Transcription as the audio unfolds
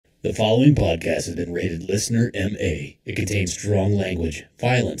The following podcast has been rated Listener MA. It contains strong language,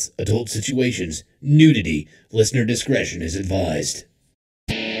 violence, adult situations, nudity. Listener discretion is advised.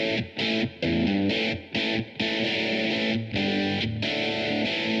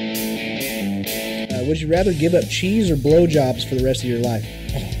 Would you rather give up cheese or blowjobs for the rest of your life?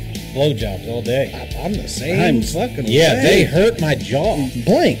 Blowjobs all day. I'm the same. Fucking Yeah, same. they hurt my jaw.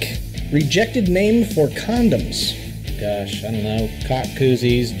 Blank. Rejected name for condoms. Gosh, I don't know. Cock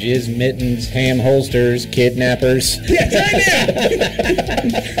koozies, jizz mittens, ham holsters, kidnappers. Yeah, try it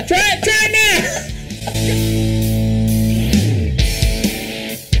now! Try it now!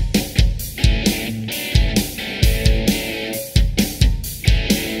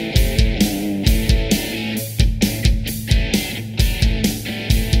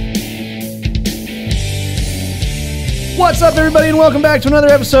 What's up, everybody, and welcome back to another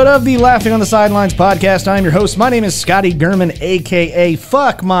episode of the Laughing on the Sidelines podcast. I'm your host. My name is Scotty Gurman, a.k.a.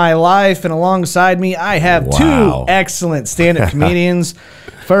 Fuck My Life, and alongside me, I have two excellent stand-up comedians.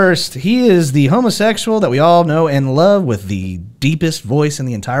 First, he is the homosexual that we all know and love with the deepest voice in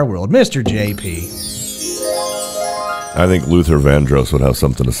the entire world, Mr. JP. I think Luther Vandross would have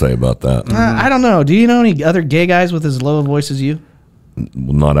something to say about that. I don't know. Do you know any other gay guys with as low a voice as you?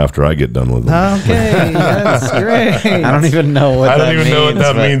 Well, not after I get done with them. Okay, that's great. I don't even know what that means. I don't even know what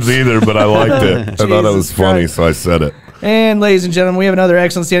that means either, but I liked it. I thought it was funny, so I said it. And ladies and gentlemen, we have another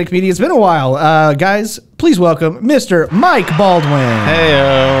excellent stand-up comedian. It's been a while. Guys, please welcome Mr. Mike Baldwin.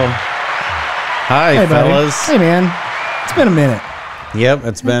 Heyo. Hi, Hey, buddy. fellas. Hey, man. It's been a minute. Yep,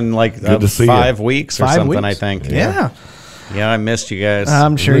 it's been like Good to see 5 you. weeks or 5 something, weeks? I think. Yeah. Yeah, I missed you guys.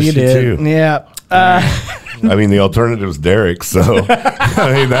 I'm sure Miss you you did. too. Yeah. I mean, the alternative is Derek, so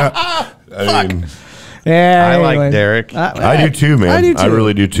I mean that. I mean, Yeah. I anyway. like Derek. I do too, man. I do too. I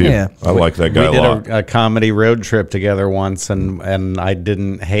really do too. Yeah. I like that guy We a lot. did a comedy road trip together once, and I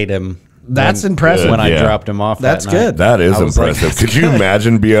didn't hate him. That's when- impressive. When I Yeah. dropped him off That's that night. good. That is I was like, impressive. Could you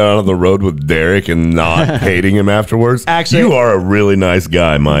imagine being out on the road with Derek and not hating him afterwards? Actually- you are a really nice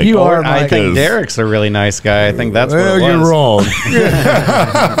guy, Mike. You are, I Mike. think Derek's a really nice guy. I think that's what Well, it was. you're wrong.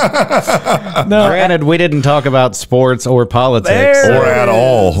 No, Granted, we didn't talk about sports or politics. There Or at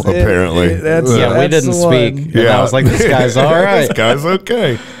all, apparently. That's, Yeah, we that's didn't the one. speak. And I was like, this guy's all right. This guy's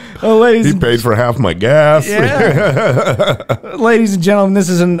okay. Oh, ladies He and paid for half my gas. Ladies and gentlemen, this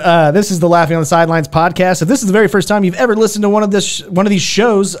is the Laughing on the Sidelines podcast. If this is the very first time you've ever listened to one of these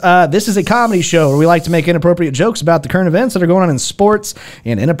shows, this is a comedy show where we like to make inappropriate jokes about the current events that are going on in sports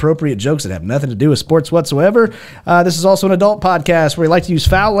and inappropriate jokes that have nothing to do with sports whatsoever. This is also an adult podcast where we like to use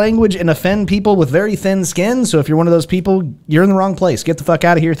foul language and offend people with very thin skin. So if you're one of those people, you're in the wrong place. Get the fuck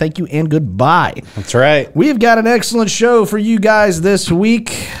out of here. Thank you and goodbye. That's right. We've got an excellent show for you guys this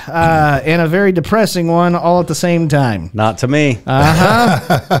week, and a very depressing one all at the same time. Not to me.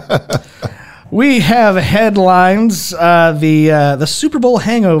 We have headlines. The Super Bowl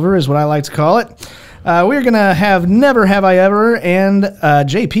hangover is what I like to call it. We're going to have Never Have I Ever and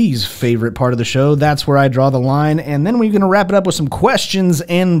JP's favorite part of the show. That's where I draw the line. And then we're going to wrap it up with some questions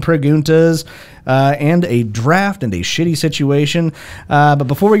and preguntas and a draft and a shitty situation. But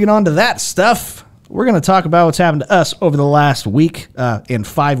before we get on to that stuff, we're going to talk about what's happened to us over the last week and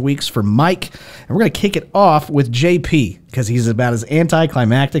 5 weeks for Mike. And we're going to kick it off with JP because he's about as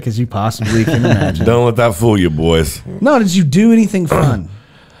anticlimactic as you possibly can imagine. Don't let that fool you, boys. No, did you do anything fun?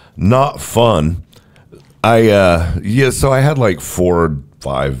 Not fun. So I had like 4,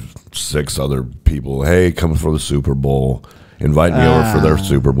 5, 6 other people. Hey, come for the Super Bowl. Invite me over for their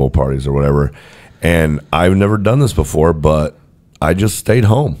Super Bowl parties or whatever. And I've never done this before, but I just stayed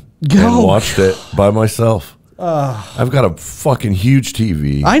home and watched it by myself. I've got a fucking huge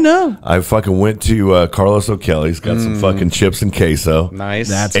TV. I know. I fucking went to Carlos O'Kelly's, got some fucking chips and queso. Nice.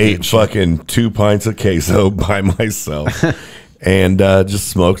 That's Ate fucking 2 pints of queso by myself. And just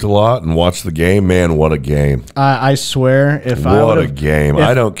smoked a lot and watched the game. Man, what a game. I swear, if I What would a game.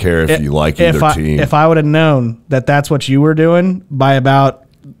 I don't care if you like either team. If I would have known that that's what you were doing by about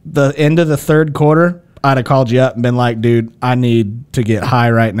the end of the third quarter, I'd have called you up and been like, dude, I need to get high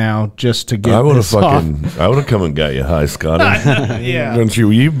right now just to get I would have this off. I would have come and got you high, Scotty. Yeah. Don't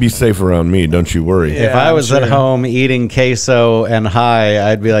you be safe around me, don't you worry. If I was at home eating queso and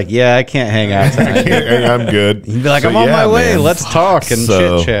high, I'd be like, yeah, I can't hang out tonight. Hey, I'm good. You'd be like, So, I'm on yeah, my way. man. Let's talk and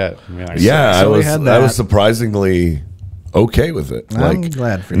So, chit-chat. Yeah, So we I had was that. surprisingly okay with it. I'm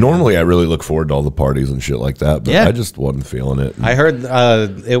glad for you. Normally, I really look forward to all the parties and shit like that, but Yeah. I just wasn't feeling it. I heard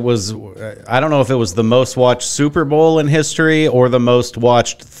it was, I don't know if it was the most watched Super Bowl in history or the most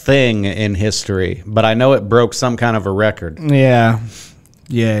watched thing in history, but I know it broke some kind of a record. Yeah.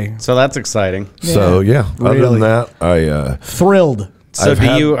 Yay. So that's exciting. So, yeah, other really. than that, I Thrilled. So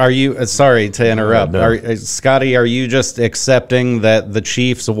are you sorry to interrupt. No. Scotty, are you just accepting that the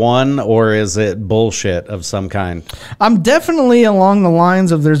Chiefs won, or is it bullshit of some kind? I'm definitely along the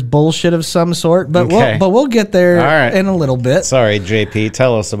lines of there's bullshit of some sort, but Okay. we'll get there All right. in a little bit. Sorry, JP,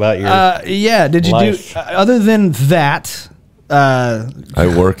 tell us about your Yeah, did you life. do other than that?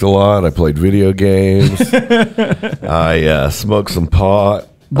 I worked a lot. I played video games. I smoked some pot.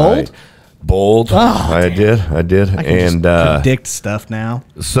 Bold? Bold. Oh, I did. I can And just predict stuff now.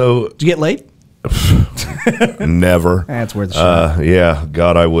 so Did you get late? never. That's worth a shot. Yeah,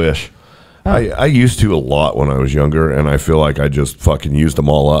 God, I wish. I used to a lot when I was younger, and I feel like I just fucking used them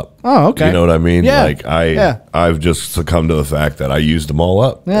all up. Oh, okay. You know what I mean? Yeah. Like Yeah. I've just succumbed to the fact that I used them all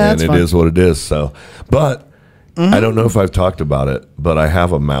up, Yeah, and that's it fine. is what it is. So, but I don't know if I've talked about it, but I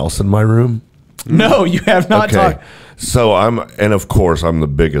have a mouse in my room. No, you have not talked. So and of course I'm the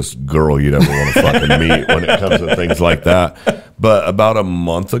biggest girl you'd ever want to fucking meet when it comes to things like that. But about a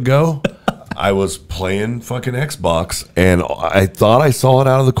month ago, I was playing fucking Xbox, and I thought I saw it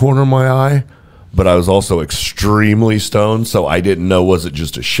out of the corner of my eye, but I was also extremely stoned, so I didn't know, was it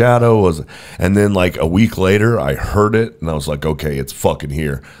just a shadow? And then like a week later, I heard it, and I was like, okay, it's fucking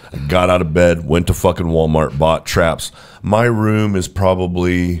here. I got out of bed, went to fucking Walmart, bought traps. My room is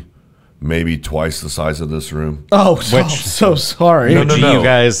probably maybe twice the size of this room. Oh, so sorry. No, no, no. You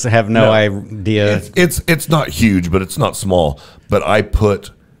guys have no idea. It's not huge, but it's not small. But I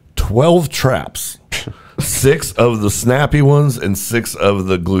put 12 traps, 6 of the snappy ones and 6 of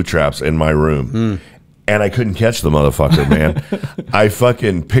the glue traps in my room. And I couldn't catch the motherfucker, man. I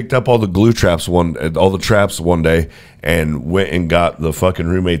fucking picked up all the traps one day and went and got the fucking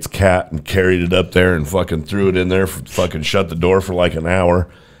roommate's cat and carried it up there and fucking threw it in there, fucking shut the door for like an hour.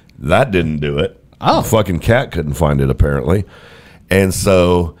 That didn't do it. Oh. The fucking cat couldn't find it, apparently. And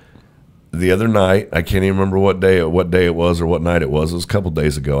so the other night, I can't even remember what day it was or what night it was. It was a couple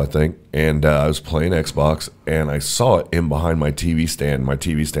days ago, I think. And I was playing Xbox, and I saw it in behind my TV stand. My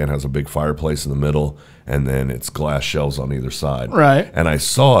TV stand has a big fireplace in the middle, and then it's glass shelves on either side. Right. And I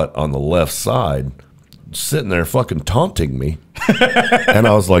saw it on the left side, sitting there fucking taunting me. And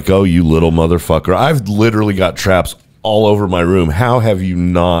I was like, oh, you little motherfucker. I've literally got traps all over my room. How have you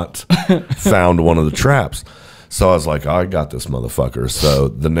not found one of the traps? So I was like, oh, I got this motherfucker. So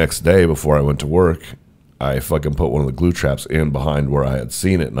the next day before I went to work, I fucking put one of the glue traps in behind where I had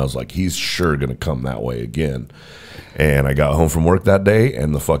seen it, and I was like, he's sure going to come that way again. And I got home from work that day,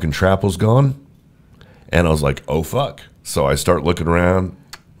 and the fucking trap was gone. And I was like, oh, fuck. So I start looking around.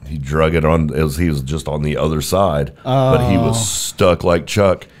 He drug it on. He was just on the other side, but he was stuck like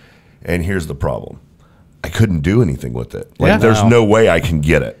Chuck. And here's the problem. I couldn't do anything with it. Like, Yeah. there's no way I can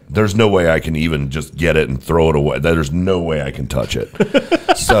get it. There's no way I can even just get it and throw it away. There's no way I can touch it.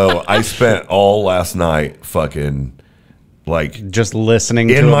 So I spent all last night fucking like Just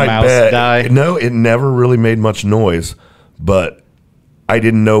listening in to a my mouse bed. die. No, it never really made much noise, but I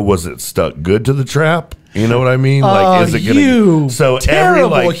didn't know, was it stuck good to the trap? You know what I mean? Like, is it gonna? You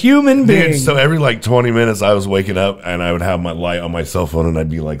terrible human being. Dude, so every like 20 minutes, I was waking up and I would have my light on my cell phone and I'd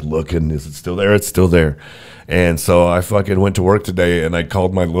be like, looking, is it still there? It's still there. And so I fucking went to work today and I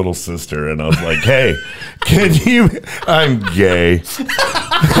called my little sister and I was like, hey, can you? I'm gay.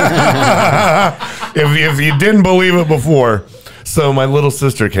 if you didn't believe it before. So my little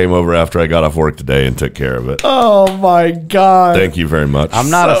sister came over after I got off work today and took care of it. Oh my God. Thank you very much. I'm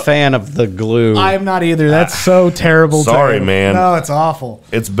not a fan of the glue. I am not either. That's so terrible. Sorry, man. No, it's awful.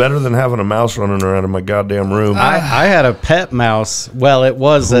 It's better than having a mouse running around in my goddamn room. I had a pet mouse. Well, it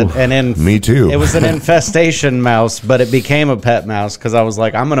was me too. It was an infestation mouse, but it became a pet mouse because I was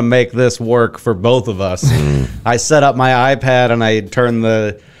like, I'm going to make this work for both of us. I set up my iPad and I turned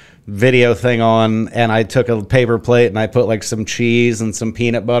the video thing on and I took a paper plate and I put like some cheese and some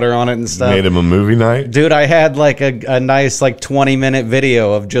peanut butter on it and stuff. Made him a movie night? Dude, I had like a nice like 20-minute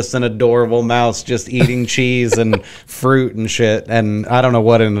video of just an adorable mouse just eating cheese and fruit and shit, and I don't know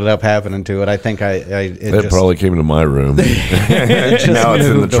what ended up happening to it. I think it probably came into my room. Now it's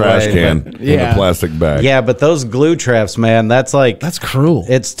in the trash can in a plastic bag. Yeah, but those glue traps, man, that's cruel.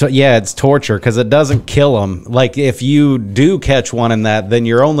 It's torture because it doesn't kill them. Like if you do catch one in that, then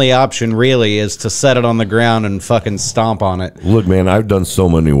your only option really is to set it on the ground and fucking stomp on it. Look, man, I've done so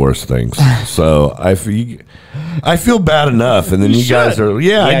many worse things. So I feel bad enough, and then you guys are.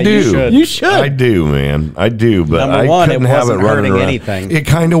 Yeah, I do. You should. I do, man. I do, but Number I one, couldn't it have wasn't it running hurting around. anything. It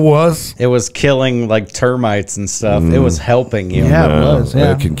kind of was. It was killing like termites and stuff. It was helping you. Yeah, it was.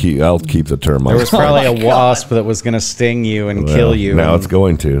 Yeah. It can keep. I'll keep the termites. There was probably a wasp that was going to sting you and kill you. Now and it's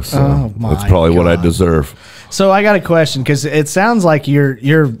going to. So Oh, my that's probably what I God. deserve. So I got a question because it sounds like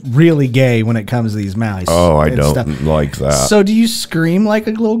you're really gay when it comes to these mice. Oh, I and don't stuff. like that. So do you scream like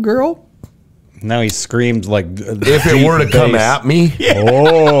a little girl? No, he screamed like if it were to come at me,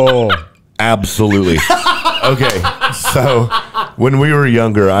 oh, absolutely. Okay, so when we were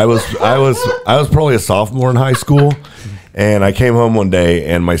younger, I was probably a sophomore in high school, and I came home one day,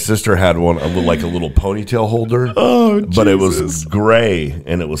 and my sister had one like a little ponytail holder. Oh, but it was gray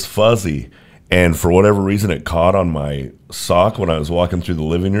and it was fuzzy, and for whatever reason, it caught on my sock when I was walking through the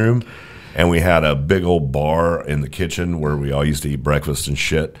living room, and we had a big old bar in the kitchen where we all used to eat breakfast and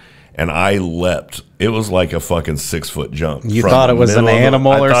shit. And I leapt. It was like a fucking 6-foot jump. You from thought it the was an middle of the-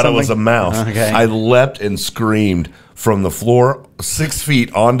 animal or I thought it was a something? mouse. Okay. I leapt and screamed from the floor 6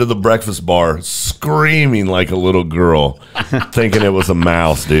 feet onto the breakfast bar, screaming like a little girl, thinking it was a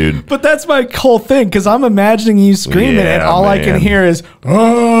mouse, dude. But that's my whole thing because I'm imagining you screaming and Yeah, all I can man. hear is,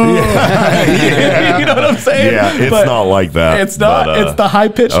 oh. You know what I'm saying? Yeah, it's But not like that. It's not. but, It's the high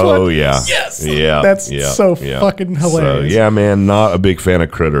pitched one. Oh yeah. Yes. Yeah. That's yeah, so yeah. fucking So, hilarious. yeah, man. Not a big fan of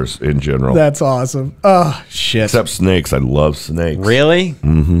critters in general. That's awesome. Oh shit. Except snakes. I love snakes. really?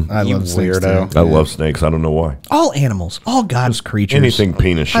 I You love snakes, weirdo. too. I love snakes. I don't know why. All animals, all God's creatures. Anything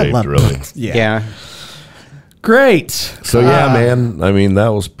penis I shaped, love really. Yeah. Yeah. Great. So yeah, man. I mean, that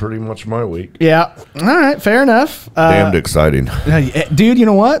was pretty much my week. Yeah. All right. Fair enough. Damned exciting. Dude, you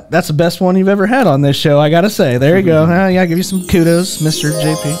know what? That's the best one you've ever had on this show. I gotta say. There you go. Yeah, give you some kudos, Mr.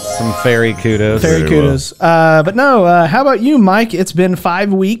 JP. Some fairy kudos. Very Very well. kudos. But no, how about you, Mike? It's been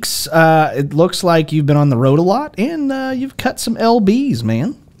 5 weeks. It looks like you've been on the road a lot, and you've cut some LBs,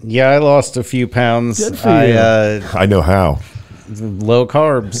 man. Yeah, I lost a few pounds. Good for you. I know how. Low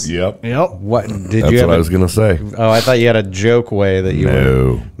carbs. Yep. Yep. What did That's you have? what I was gonna say. Oh, I thought you had a joke way that you were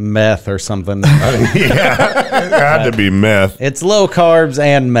No. meth or something. Yeah, it had to be meth. It's low carbs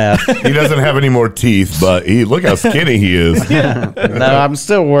and meth. He doesn't have any more teeth, but look how skinny he is. No, I'm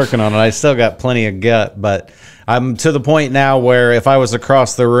still working on it. I still got plenty of gut, but I'm to the point now where if I was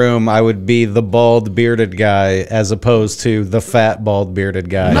across the room, I would be the bald bearded guy as opposed to the fat bald bearded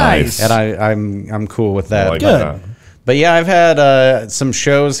guy. Nice. And I'm cool with that. I like Good. that. But yeah, I've had some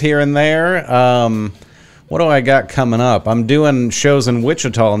shows here and there. What do I got coming up? I'm doing shows in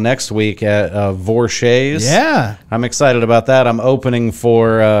Wichita next week at Vorshay's. Yeah. I'm excited about that. I'm opening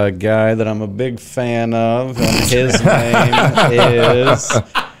for a guy that I'm a big fan of, and his name is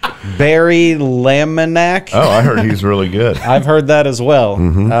Barry Laminack. Oh, I heard he's really good. I've heard that as well.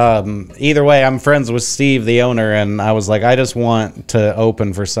 Either way, I'm friends with Steve, the owner, and I was like, I just want to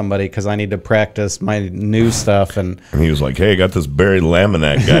open for somebody because I need to practice my new stuff. And And he was like, "Hey, I got this Barry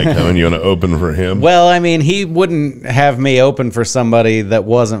Laminack guy coming. You want to open for him?" well, I mean, he wouldn't have me open for somebody that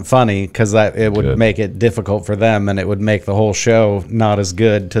wasn't funny because it would Good. make it difficult for them, and it would make the whole show not as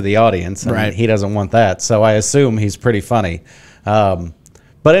good to the audience. And Right. he doesn't want that, so I assume he's pretty funny.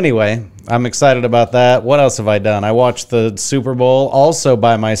 But anyway, I'm excited about that. What else have I done? I watched the Super Bowl also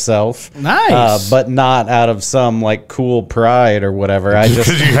by myself. Nice. But not out of some like cool pride or whatever. I just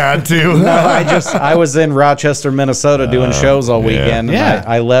Because you had to. no, I was in Rochester, Minnesota doing shows all weekend. Yeah. And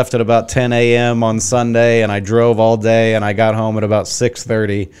I left at about 10 a.m. on Sunday, and I drove all day, and I got home at about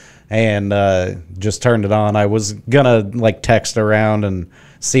 6:30 and just turned it on. I was gonna like text around and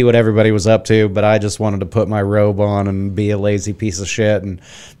see what everybody was up to, but I just wanted to put my robe on and be a lazy piece of shit. And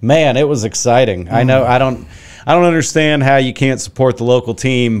man, it was exciting. I know I don't understand how you can't support the local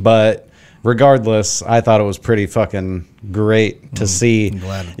team, but regardless, I thought it was pretty fucking great to see.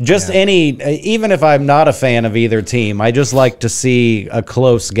 Just even if I'm not a fan of either team, I just like to see a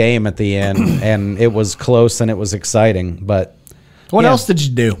close game at the end, and it was close and it was exciting. But What yeah. else did you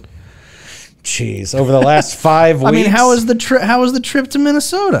do? Jeez, over the last 5 weeks. I mean, how was the trip? How was the trip to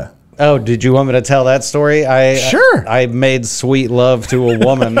Minnesota? Oh, did you want me to tell that story? Sure. I made sweet love to a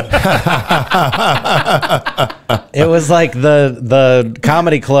woman. It was like the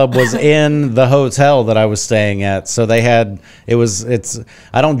comedy club was in the hotel that I was staying at. So they had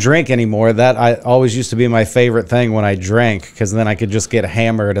I don't drink anymore. That I always used to be my favorite thing when I drank, because then I could just get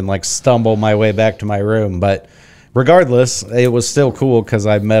hammered and like stumble my way back to my room. But regardless, it was still cool because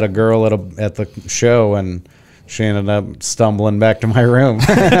I met a girl at the show, and she ended up stumbling back to my room.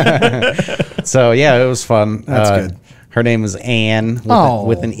 So yeah, it was fun. That's good. Her name was Anne with,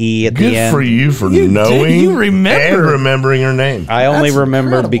 with an E at the Good end. for you for knowing you remember. and remembering her name. I only That's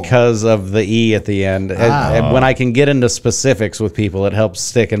remember incredible. because of the E at the end. And when I can get into specifics with people, it helps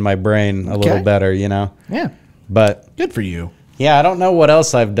stick in my brain a little better, you know? Yeah. But Good for you. yeah, I don't know what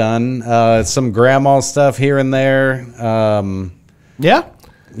else I've done. Some grandma stuff here and there. Yeah.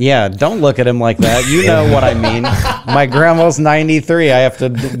 Yeah, don't look at him like that. You know what I mean. My grandma's 93. I have to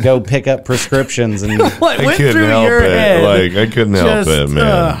go pick up prescriptions and What I went couldn't through help your it. head? Like I couldn't help Just, it,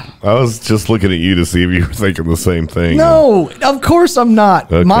 man. I was just looking at you to see if you were thinking the same thing. No, of course I'm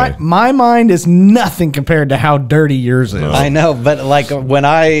not. Okay. My mind is nothing compared to how dirty yours is. I know, but like when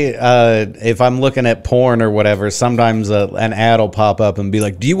if I'm looking at porn or whatever, sometimes an ad will pop up and be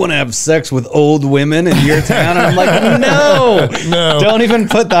like, "Do you want to have sex with old women in your town?" And I'm like, "No, No. don't even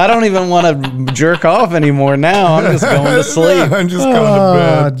put that. I don't even want to jerk off anymore. Now I'm just going to sleep." I'm just going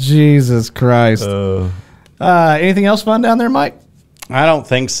Oh, to Jesus Christ. bed. Anything else fun down there, Mike? I don't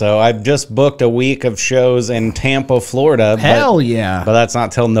think so. I've just booked a week of shows in Tampa, Florida. Hell yeah. But that's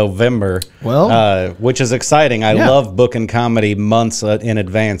not till November. Well- which is exciting. I Yeah. love booking comedy months in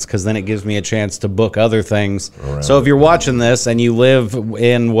advance because then it gives me a chance to book other things. So if you're watching this and you live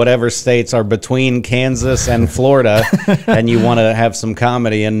in whatever states are between Kansas and Florida and you want to have some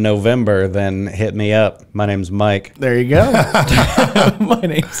comedy in November, then hit me up. My name's Mike. There you go. My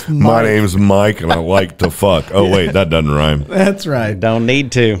name's Mike. My name's Mike, and I like to fuck. Oh wait, that doesn't rhyme. That's right. Don't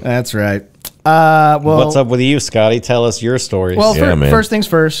need to. That's right. Well, What's up with you, Scotty? Tell us your stories. Well, Yeah, man. first things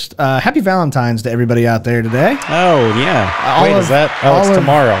first. Happy Valentine's to everybody out there today. oh, yeah. Wait, is that? Oh, it's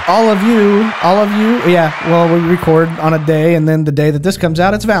tomorrow. All of you. Yeah. Well, we record on a day, and then the day that this comes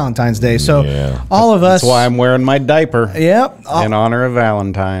out, it's Valentine's Day. So Yeah. all of us. That's why I'm wearing my diaper. Yep. In honor of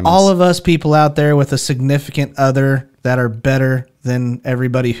Valentine's. All of us people out there with a significant other that are better than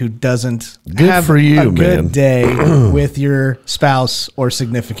everybody who doesn't Good have for you, a good man. day with your spouse or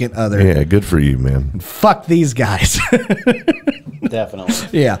significant other. Yeah, good for you, man. Fuck these guys.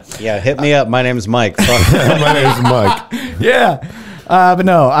 Definitely. Yeah. Yeah, hit me up. My name's Mike. Fuck. My name's Mike. Yeah. But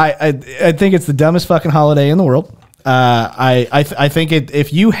no, I think it's the dumbest fucking holiday in the world. I think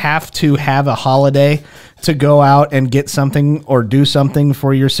if you have to have a holiday to go out and get something or do something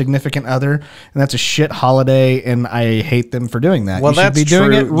for your significant other, and that's a shit holiday, and I hate them for doing that. Well, you should that's be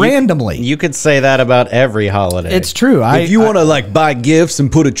doing it true. randomly. You could say that about every holiday. It's true. If you want to like buy gifts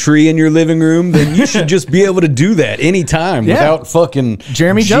and put a tree in your living room, then you should just be able to do that anytime Yeah. without fucking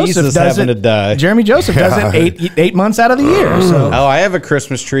Jeremy Jesus Joseph does having it. to die. Jeremy Joseph does it eight months out of the year. So Oh, I have a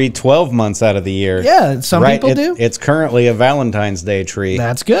Christmas tree 12 months out of the year. yeah, some people do. It's currently a Valentine's Day tree.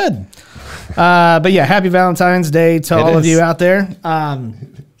 That's good. But yeah, happy Valentine's Day to all of is. you out there. I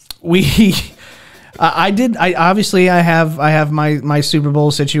have my Super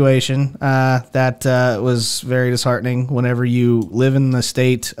Bowl situation that was very disheartening. Whenever you live in the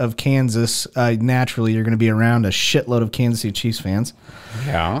state of Kansas, naturally you're going to be around a shitload of Kansas City Chiefs fans.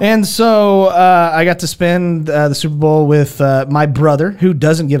 Yeah. And so I got to spend the Super Bowl with my brother, who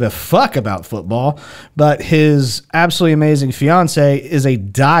doesn't give a fuck about football, but his absolutely amazing fiance is a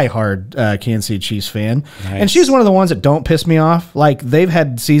diehard Kansas City Chiefs fan. And she's one of the ones that don't piss me off. Like, they've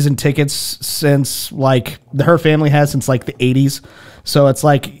had season tickets since, like, her family has since, like, the 80s. So it's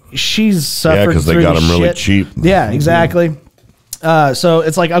like she's suffered because they through got the them really shit. cheap. Yeah, exactly. So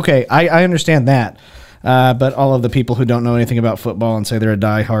it's like, okay, I understand that. But all of the people who don't know anything about football and say they're a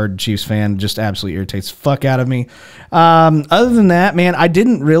diehard Chiefs fan just absolutely irritates the fuck out of me. Other than that, man, I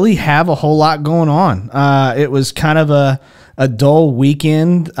didn't really have a whole lot going on. It was kind of a dull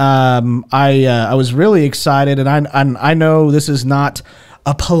weekend. I was really excited, and I know this is not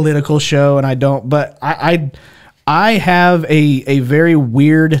a political show, and I don't, but I have a very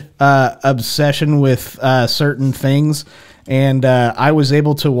weird obsession with certain things. And I was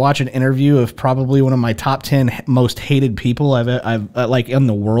able to watch an interview of probably one of my top 10 most hated people I've like in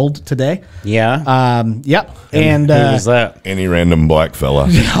the world today. Yeah. Yep. And who was that? Any random black fella.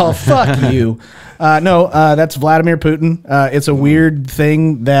 Oh, fuck you. No, that's Vladimir Putin. It's a weird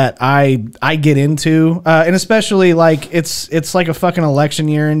thing that I get into, and especially like it's like a fucking election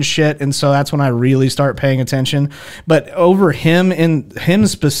year and shit, and so that's when I really start paying attention. But over him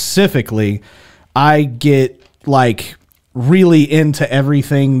specifically, I get like really into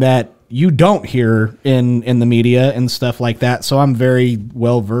everything that you don't hear in the media and stuff like that. So I'm very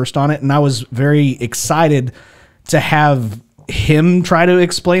well versed on it, and I was very excited to have him try to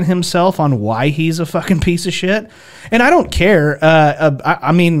explain himself on why he's a fucking piece of shit. And I don't care.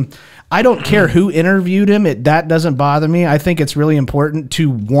 I mean, I don't care who interviewed him. That doesn't bother me. I think it's really important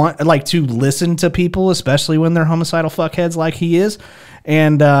to to listen to people, especially when they're homicidal fuckheads like he is.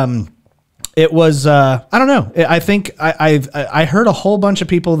 And it was I don't know. I think I heard a whole bunch of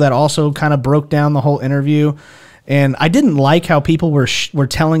people that also kind of broke down the whole interview, and I didn't like how people were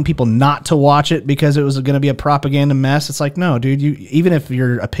telling people not to watch it because it was going to be a propaganda mess. It's like, no, dude, even if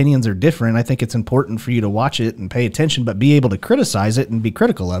your opinions are different, I think it's important for you to watch it and pay attention, but be able to criticize it and be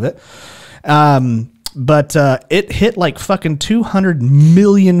critical of it. But it hit like fucking 200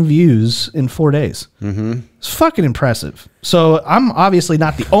 million views in 4 days. Mm-hmm. It's fucking impressive. So I'm obviously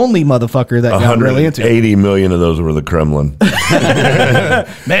not the only motherfucker that got really into it. 80 million of those were the Kremlin.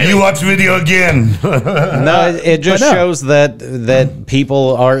 You watch video again. No, it just shows that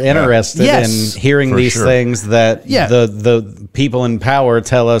people are interested in hearing these things that the people in power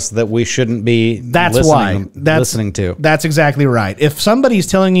tell us that we shouldn't be listening to. That's exactly right. If somebody's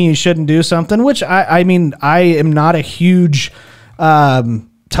telling you shouldn't do something, which I mean, I am not a huge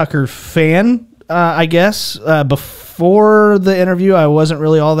Tucker fan, I guess. Before the interview, I wasn't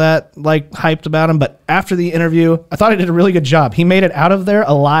really all that like hyped about him, but after the interview, I thought he did a really good job. He made it out of there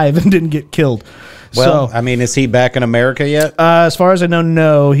alive and didn't get killed. Well, I mean, is he back in America yet? As far as I know,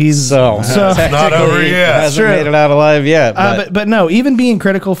 no. He's not over yet. Hasn't made it out alive yet. But no, even being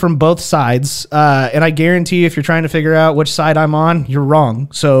critical from both sides, and I guarantee you, if you're trying to figure out which side I'm on, you're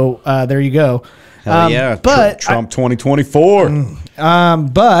wrong. So there you go. Hell yeah, but Trump 2024.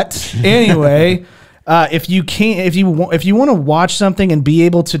 But anyway. If you want to watch something and be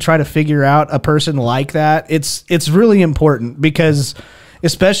able to try to figure out a person like that, it's really important, because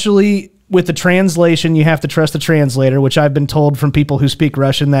especially with the translation, you have to trust the translator, which I've been told from people who speak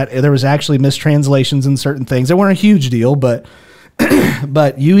Russian that there was actually mistranslations in certain things. They weren't a huge deal, but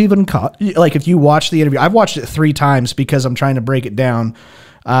but you even caught, like, if you watch the interview, I've watched it 3 times because I'm trying to break it down.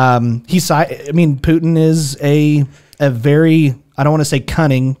 Putin is a very, I don't want to say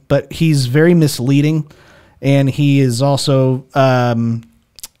cunning, but he's very misleading, and he is also, I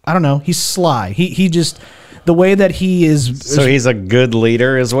don't know, he's sly. He just, the way that he is. So he's a good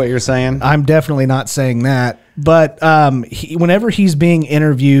leader, is what you're saying? I'm definitely not saying that, but whenever he's being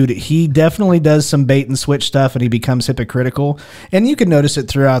interviewed, he definitely does some bait and switch stuff, and he becomes hypocritical, and you can notice it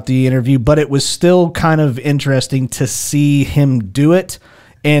throughout the interview. But it was still kind of interesting to see him do it,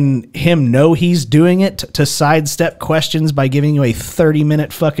 and him know he's doing it to sidestep questions by giving you a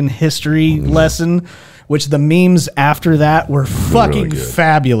 30-minute fucking history lesson, which the memes after that were fucking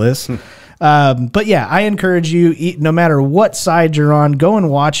fabulous. But yeah, I encourage you, no matter what side you're on, go and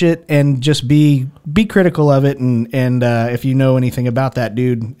watch it and just be critical of it. And if you know anything about that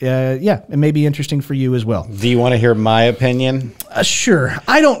dude, it may be interesting for you as well. Do you want to hear my opinion? Sure.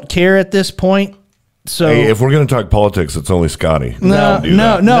 I don't care at this point. So hey, if we're going to talk politics, it's only Scotty. No,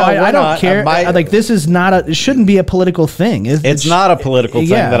 I don't care. Like, this is not it shouldn't be a political thing. It's not a political thing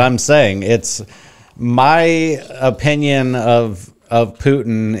that I'm saying. It's my opinion of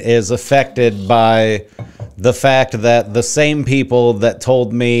Putin is affected by the fact that the same people that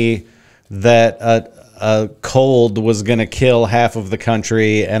told me that a cold was going to kill half of the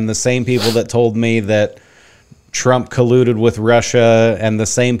country, and the same people that told me that Trump colluded with Russia, and the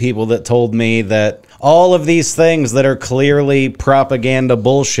same people that told me that all of these things that are clearly propaganda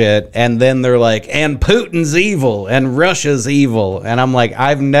bullshit, and then they're like, and Putin's evil and Russia's evil, and I'm like,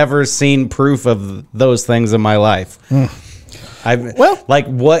 I've never seen proof of those things in my life.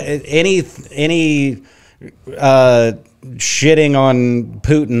 Shitting on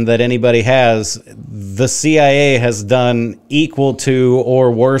Putin that anybody has, the CIA has done equal to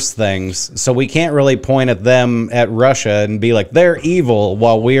or worse things. So we can't really point at them at Russia and be like, they're evil,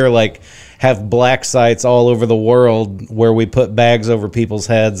 while we are like, have black sites all over the world where we put bags over people's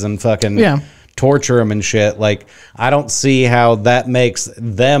heads and fucking torture them and shit. Like, I don't see how that makes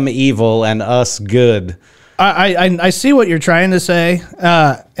them evil and us good. I see what you're trying to say,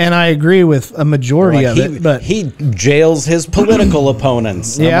 and I agree with a majority of it. But he jails his political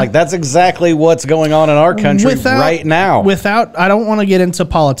opponents. I'm like, that's exactly what's going on in our country right now. I don't want to get into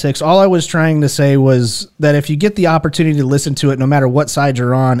politics. All I was trying to say was that if you get the opportunity to listen to it, no matter what side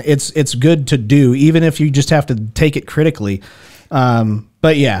you're on, it's good to do, even if you just have to take it critically.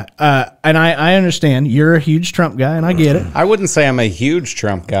 But yeah, and I understand you're a huge Trump guy, and I get it. I wouldn't say I'm a huge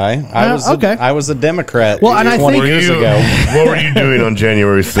Trump guy. I was a Democrat. Well, and 20 years ago. What were you doing on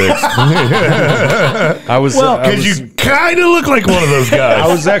January 6th? Because you kind of look like one of those guys. I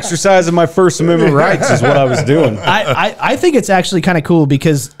was exercising my First Amendment rights, is what I was doing. I think it's actually kind of cool,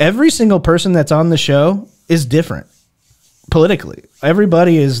 because every single person that's on the show is different politically.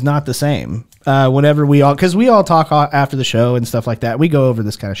 Everybody is not the same. Whenever because we all talk after the show and stuff like that, we go over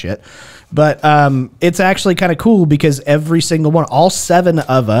this kind of shit. But it's actually kind of cool, because every single one, all 7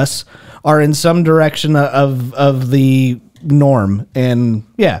 of us, are in some direction of the norm. And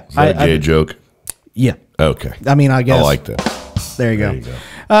yeah, Is that a gay joke? Yeah. Okay. I mean, I guess. I like that. There you go.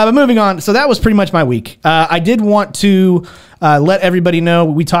 But moving on. So that was pretty much my week. I did want to let everybody know,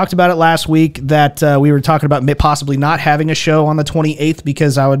 we talked about it last week, that we were talking about possibly not having a show on the 28th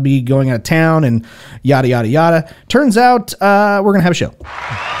because I would be going out of town and yada, yada, yada. Turns out we're going to have a show.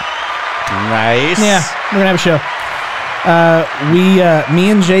 Nice. Yeah, we're going to have a show. Me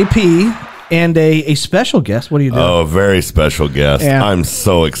and JP and a special guest. What are you doing? Oh, a very special guest. Yeah. I'm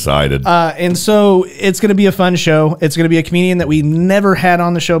so excited. And so it's going to be a fun show. It's going to be a comedian that we never had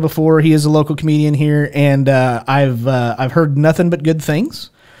on the show before. He is a local comedian here, and I've heard nothing but good things.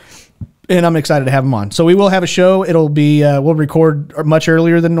 And I'm excited to have him on. So we will have a show. It'll be we'll record much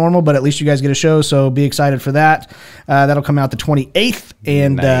earlier than normal, but at least you guys get a show. So be excited for that. That'll come out the 28th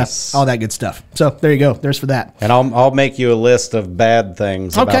and Nice. all that good stuff. So there you go. There's for that. And I'll make you a list of bad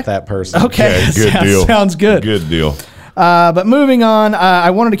things about that person. Okay, good deal. Sounds good. Good deal. But moving on,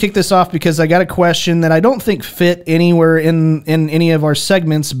 I wanted to kick this off because I got a question that I don't think fit anywhere in any of our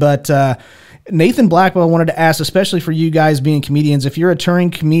segments, but Nathan Blackwell wanted to ask, especially for you guys being comedians, if you're a touring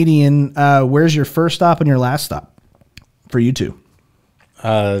comedian, where's your first stop and your last stop for you two?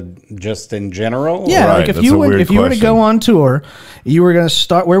 Just in general? Yeah, Right, like if that's you a weird were to question. go on tour, you were going to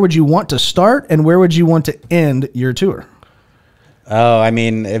start. Where would you want to start, and where would you want to end your tour? Oh, I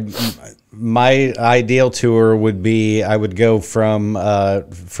mean, my ideal tour would be I would go from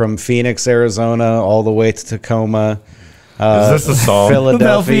Phoenix, Arizona, all the way to Tacoma. Is this a song?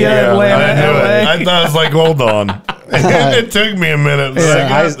 Philadelphia, Yeah, Atlanta, I knew it. LA. I thought I was like, hold on. It took me a minute. But I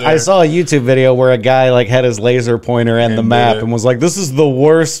got there. I saw a YouTube video where a guy like had his laser pointer and the map did it. and was like, "This is the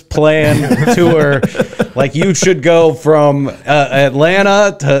worst planned tour. Like you should go from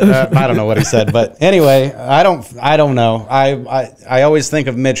Atlanta to I don't know what he said, but anyway, I don't know. I always think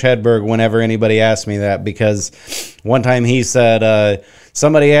of Mitch Hedberg whenever anybody asks me that because one time he said.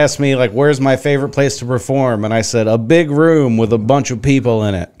 Somebody asked me, like, where's my favorite place to perform? And I said, a big room with a bunch of people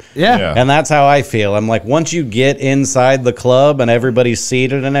in it. Yeah. And that's how I feel. I'm like, once you get inside the club and everybody's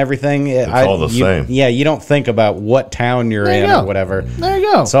seated and everything, it's all the same. Yeah, you don't think about what town you're There you in go. or whatever. There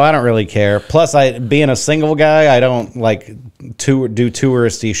you go. So I don't really care. Plus, being a single guy, I don't like do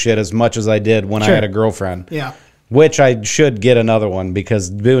touristy shit as much as I did when Sure. I had a girlfriend. Yeah. Which I should get another one because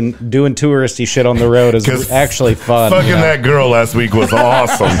doing touristy shit on the road is actually fun. Fucking that girl last week was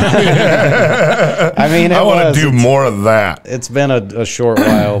awesome. I mean, I want to do It's- more of that. It's been a short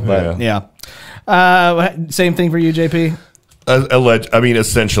while, but Yeah. Same thing for you, JP. I mean,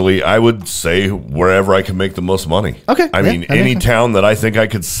 essentially, I would say wherever I can make the most money. Okay, I yeah, mean, that makes any sense. town that I think I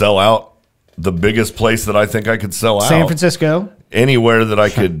could sell out, the biggest place that I think I could sell San out. Francisco. Anywhere that I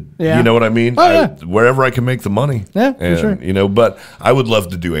could, Yeah. you know what I mean? Oh, yeah. Wherever I can make the money. Yeah, for And, sure. You know, but I would love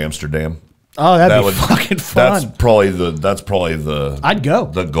to do Amsterdam. Oh, that'd That be would fucking fun. That's probably the. I'd go.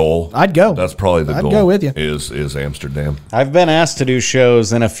 The goal. I'd go. That's probably the I'd goal. go with you. Is Amsterdam. I've been asked to do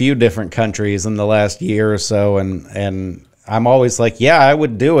shows in a few different countries in the last year or so, and I'm always like, yeah, I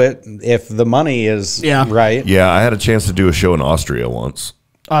would do it if the money is right. Yeah, I had a chance to do a show in Austria once.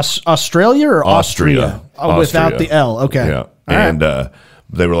 Australia or Austria? Austria. Oh, without Austria. the L. Okay. Yeah, All right. and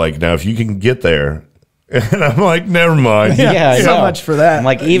they were like, "Now, if you can get there," and I'm like, "Never mind." Yeah, I so know. much for that. I'm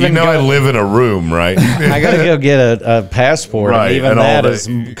like, You even know, I go- live in a room, right? I gotta go get a passport, Right, and even and all that that- is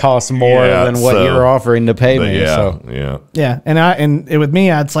costs more Yeah, than what so- you're offering to pay But me. yeah, So yeah. Yeah, and with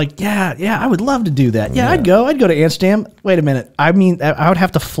me, it's like, yeah, I would love to do that. Yeah, I'd go to Amsterdam. Wait a minute, I mean, I would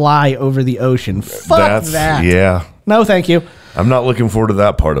have to fly over the ocean. Fuck that. Yeah. No, thank you. I'm not looking forward to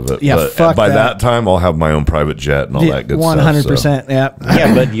that part of it. Yeah, but fuck by that. that time, I'll have my own private jet and all that good 100%. stuff. Yeah.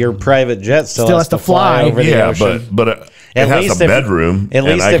 yeah, but your private jet still has to fly over So. the Yeah, ocean. but it has a bedroom. At and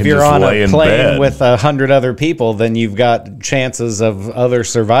least I if can you're just on lay a in plane bed. with 100 other people, then you've got chances of other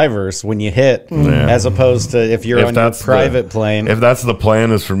survivors when you hit, as opposed to if you're on your private plane. If that's the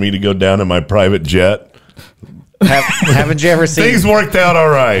plan, is for me to go down in my private jet. Haven't you ever seen? Things worked out all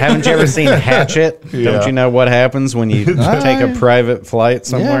right. Haven't you ever seen Hatchet? Yeah. Don't you know what happens when you take a private flight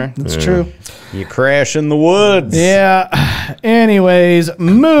somewhere? Yeah, that's true. You crash in the woods. Yeah. Anyways,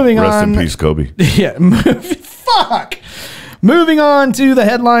 moving Rest on. in peace, Kobe. Yeah. Fuck. Moving on to the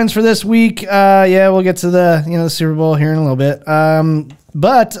headlines for this week. Yeah, we'll get to the Super Bowl here in a little bit.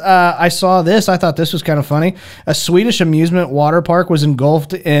 But I saw this. I thought this was kind of funny. A Swedish amusement water park was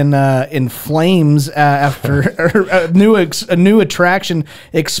engulfed in flames after a new attraction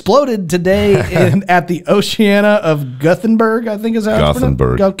exploded today at the Oceana of Gothenburg. I think is how it's pronounced.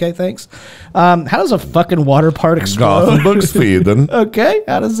 Gothenburg. Okay, thanks. How does a fucking water park explode? Gothenburg, Sweden. Okay,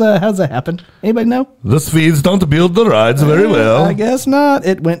 how does that happen? Anybody know? The Swedes don't build the rides very well. I guess not.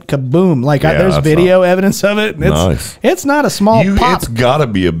 It went kaboom. Like Yeah, there's that's video evidence of it. Nice. It's not a small pop. It's got to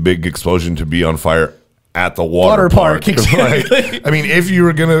be a big explosion to be on fire at the water park. Exactly. Like, I mean, if you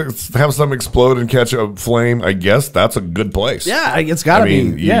were going to have something explode and catch a flame, I guess that's a good place. Yeah, it's got to be.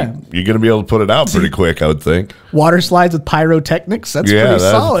 You're going to be able to put it out pretty quick, I would think. Water slides with pyrotechnics. That's Yeah, pretty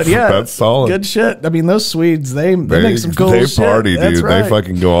solid. Yeah, that's solid. Good shit. I mean, those Swedes, they make some cool shit. They party, dude. That's right. They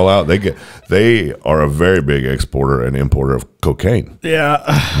fucking go all out. They are a very big exporter and importer of cocaine. Yeah.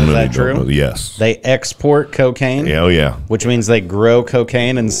 Is that true? Yes. They export cocaine? Oh, yeah. Which means they grow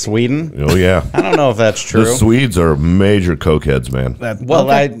cocaine in Sweden? Oh, yeah. I don't know if that's true. The Swedes are major cokeheads, man.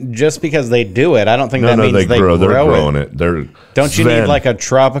 Just because they do it, I don't think that means they grow They're growing it. it. Don't you need like a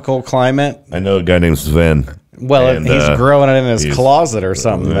tropical climate? I know a guy named Sven. Well, And, he's growing it in his closet or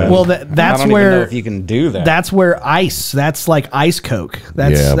something. Then. Well, that's I don't where even know if you can do that. That's where ice. That's like ice coke.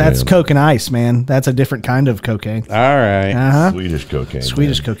 That's man. coke and ice, man. That's a different kind of cocaine. All right. Swedish cocaine.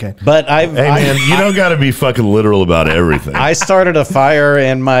 Swedish man. cocaine. But Hey, man, you don't got to be fucking literal about everything. I started a fire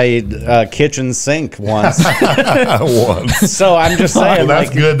in my kitchen sink once. Once. So I'm just saying, Well,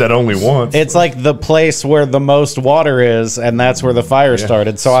 that's good that only once. it's like the place where the most water is, and that's where the fire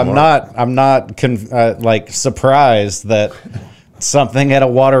started. So smart. I'm not like surprised that something at a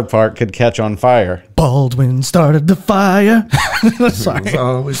water park could catch on fire. Baldwin started the fire. Sorry.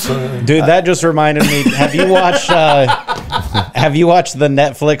 Dude, that just reminded me. Have you watched the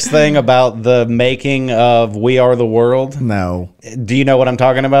Netflix thing about the making of We Are the World? No. Do you know what I'm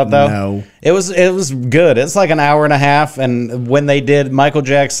talking about though? No. It was good. It's like an hour and a half, and when they did Michael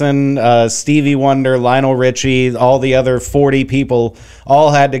Jackson, Stevie Wonder, Lionel Richie, all the other 40 people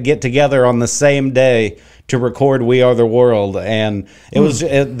all had to get together on the same day to record We Are the World, and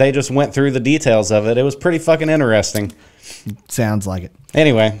they just went through the details of it. It was pretty fucking interesting. Sounds like it.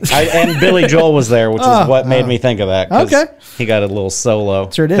 Anyway, and Billy Joel was there, which is what made me think of that. 'Cause Okay. he got a little solo.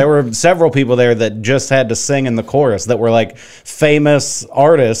 Sure did. There were several people there that just had to sing in the chorus that were like famous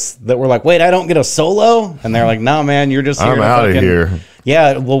artists that were like, "Wait, I don't get a solo?" And they're like, "No, man, you're just here I'm to out of fucking-" here.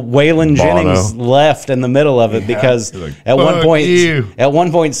 Yeah, well, Waylon Bono. Jennings left in the middle of it because Like, at one "Fuck point, you."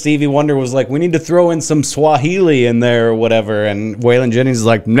 Stevie Wonder was like, "We need to throw in some Swahili in there or whatever," and Waylon Jennings is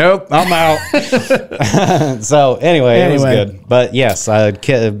like, "Nope, I'm out." So anyway, it was good. But yes,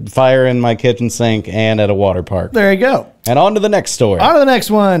 fire in my kitchen sink and at a water park. There you go. And on to the next story. On to the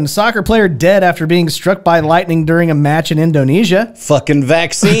next one. Soccer player dead after being struck by lightning during a match in Indonesia. Fucking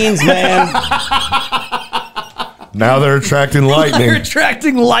vaccines, man. Now they're attracting They're lightning.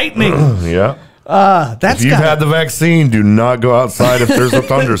 attracting lightning. Yeah. That's If you've had the vaccine, do not go outside if there's a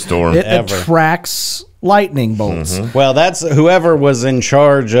thunderstorm. it ever. attracts lightning bolts. Well, that's whoever was in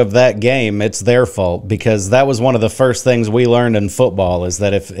charge of that game. It's their fault, because that was one of the first things we learned in football is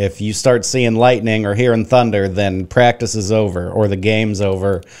that if you start seeing lightning or hearing thunder, then practice is over or the game's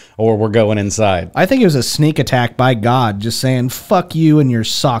over or we're going inside. I think it was a sneak attack by God, just saying "fuck you and your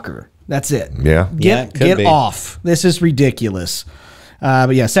soccer." That's it. Yeah. Yeah, it could Get be. off. This is ridiculous.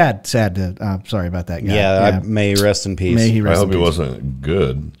 But yeah, sad. Sorry about that guy. Yeah, may he rest in peace. May he I rest hope in he peace. wasn't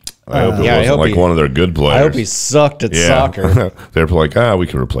good. I hope it yeah, I wasn't hope like he- one of their good players. I hope he sucked at soccer. They're like, we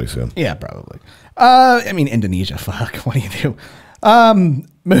can replace him. Yeah, probably. I mean, Indonesia. Fuck. What do you do?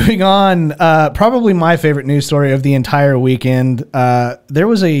 Moving on. Probably my favorite news story of the entire weekend. There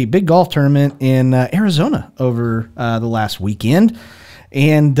was a big golf tournament in Arizona over the last weekend,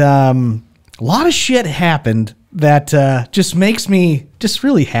 and a lot of shit happened that just makes me just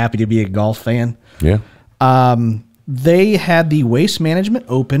really happy to be a golf fan. Yeah. They had the Waste Management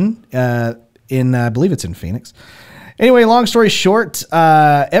Open in, I believe it's in Phoenix. Anyway, long story short,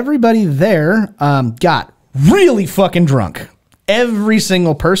 everybody there got really fucking drunk. Every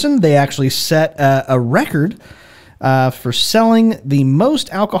single person. They actually set a record for selling the most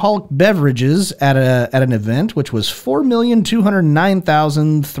alcoholic beverages at an event, which was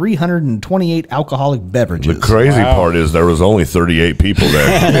 4,209,328 alcoholic beverages. The crazy part is there was only 38 people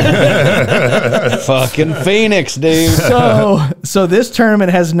there. Fucking Phoenix, dude. So this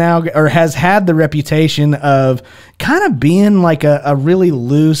tournament has had the reputation of kind of being like a really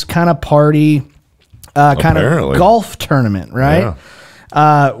loose kind of party, kind of Apparently. golf tournament, right?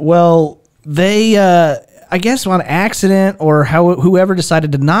 Well, they, I guess on accident or whoever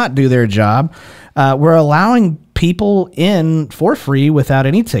decided to not do their job, were allowing people in for free without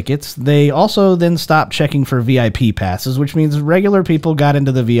any tickets. They also then stopped checking for VIP passes, which means regular people got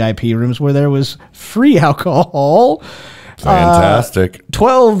into the VIP rooms where there was free alcohol. Fantastic.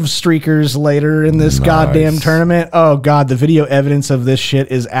 12 streakers later in this goddamn tournament. Oh, God, the video evidence of this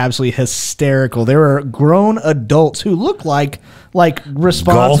shit is absolutely hysterical. There were grown adults who look like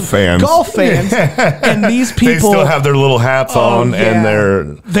responsible golf fans. And these people, they still have their little hats on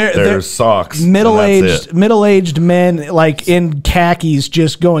and their socks. Middle-aged men like in khakis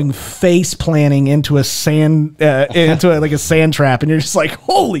just going face planting into a sand like a sand trap, and you're just like,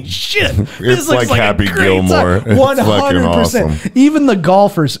 holy shit. It's like Happy Gilmore. 100%. Awesome. Even the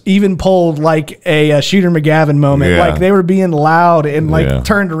golfers even pulled like a Shooter McGavin moment. Like they were being loud and like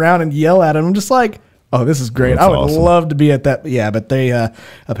turned around and yell at him. I'm just like, oh, this is great. I would love to be at that. Yeah, but they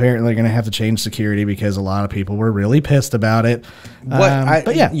apparently are going to have to change security because a lot of people were really pissed about it.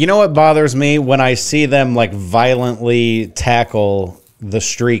 But yeah. You know what bothers me? When I see them like violently tackle the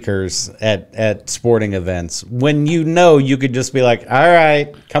streakers at sporting events, when you know you could just be like, all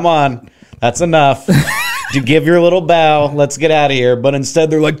right, come on, that's enough. You give your little bow, let's get out of here. But instead,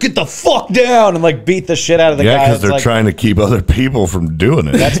 they're like, get the fuck down, and like beat the shit out of the guy. Yeah, because they're trying to keep other people from doing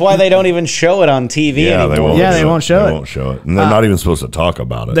it. That's why they don't even show it on TV anymore. They won't show it. They won't show it. And they're not even supposed to talk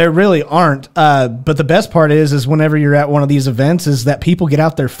about it. They really aren't. But the best part is whenever you're at one of these events is that people get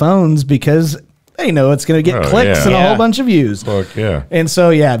out their phones because they know it's going to get clicks and a whole bunch of views. Fuck yeah. And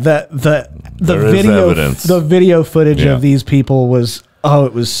so, the video footage of these people was... Oh,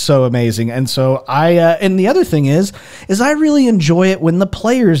 it was so amazing. And so and the other thing is I really enjoy it when the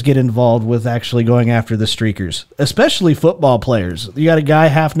players get involved with actually going after the streakers, especially football players. You got a guy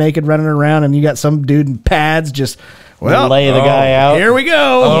half naked running around and you got some dude in pads just lay the guy out. Here we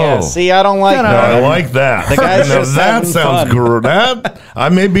go. Yeah, see, I don't like that. I like that. The guy's just that sounds great. I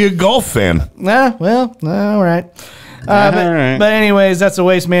may be a golf fan. All right. But anyways, that's the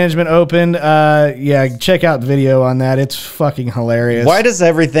Waste Management Open. Check out the video on that. It's fucking hilarious. Why does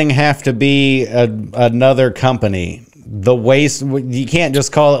everything have to be another company? The Waste, you can't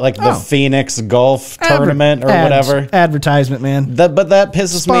just call it like the Phoenix Golf Tournament or whatever. Advertisement, man. But that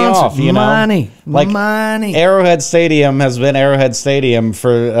pisses me off, you know? Money. Arrowhead Stadium has been Arrowhead Stadium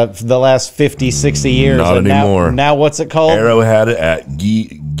for the last 50, 60 years. Not anymore. Now what's it called? Arrowhead at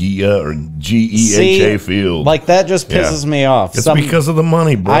GEHA Field. Like that just pisses me off. It's because of the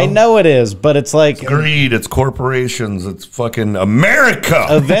money, bro. I know it is, but it's like it's greed. It's corporations. It's fucking America.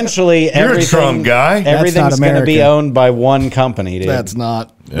 Eventually, you're a Trump guy. Everything's going to be owned by one company, dude. That's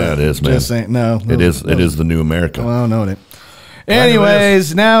not. Yeah, it is, man. Just saying, no. It is. It is the new America. Well, no, it.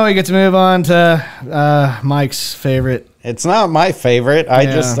 Anyways, now we get to move on to Mike's favorite. It's not my favorite. I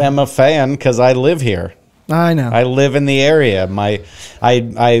just am a fan because I live here. I know. I live in the area.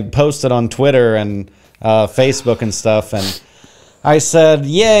 I posted on Twitter and Facebook and stuff, and I said,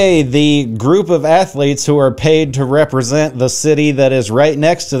 yay, the group of athletes who are paid to represent the city that is right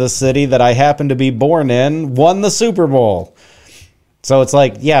next to the city that I happen to be born in won the Super Bowl. So it's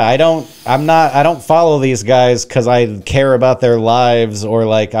like, yeah, I don't follow these guys because I care about their lives or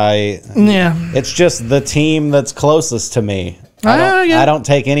it's just the team that's closest to me. I don't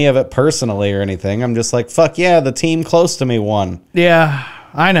take any of it personally or anything. I'm just like, fuck yeah, the team close to me won. Yeah,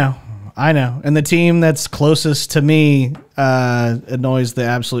 I know. And the team that's closest to me annoys the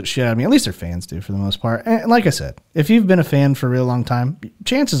absolute shit out of me. At least their fans do for the most part. And like I said, if you've been a fan for a real long time,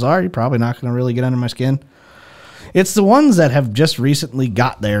 chances are you're probably not going to really get under my skin. It's the ones that have just recently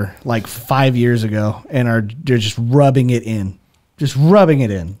got there like 5 years ago and they're just rubbing it in. Just rubbing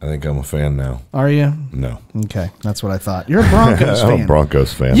it in. I think I'm a fan now. Are you? No. Okay, that's what I thought. You're a Broncos fan. I'm a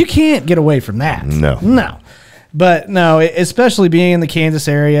Broncos fan. You can't get away from that. No. But no, especially being in the Kansas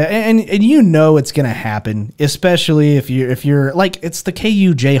area, and you know it's going to happen, especially if you're like, it's the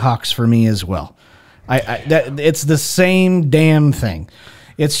KU Jayhawks for me as well. It's the same damn thing.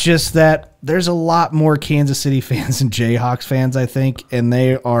 It's just that there's a lot more Kansas City fans than Jayhawks fans, I think, and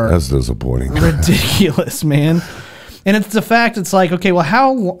they are that's disappointing, ridiculous, man. And it's the fact it's like, okay, well,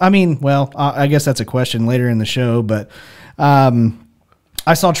 how? I mean, well, I guess that's a question later in the show, but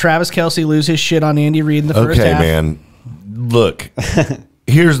I saw Travis Kelce lose his shit on Andy Reid in the first half. Okay, man. Look,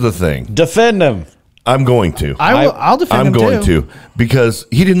 here's the thing. Defend him. I'm going to. I'll defend him, I'm going to because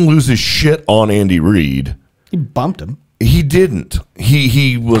he didn't lose his shit on Andy Reid. He bumped him. He didn't.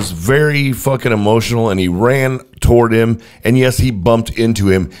 He was very fucking emotional and he ran toward him. And yes, he bumped into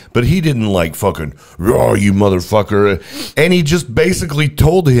him, but he didn't like fucking, oh, you motherfucker. And he just basically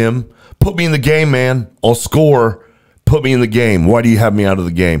told him, put me in the game, man. I'll score. Put me in the game. Why do you have me out of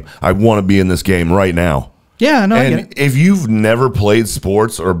the game? I want to be in this game right now. Yeah, no, and if you've never played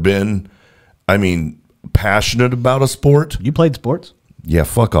sports or been, I mean, passionate about a sport. You played sports? Yeah,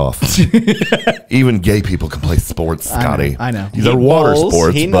 fuck off. Even gay people can play sports, Scotty. I know. They're water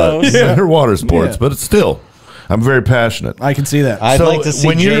sports, He but knows. they're water sports, Yeah. but it's still, I'm very passionate. I can see that. I'd So like to see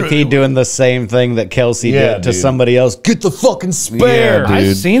when you're- JP doing the same thing that Kelsey Yeah, did to dude. somebody else. Get the fucking spare. Yeah, I've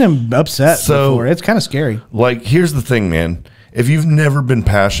dude. seen him upset So- before. It's kind of scary. Like, here's the thing, man. If you've never been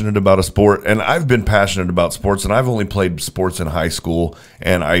passionate about a sport, and I've been passionate about sports, and I've only played sports in high school,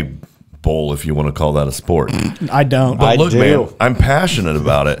 and I bowl, if you want to call that a sport. I don't. But I look, do. man, I'm passionate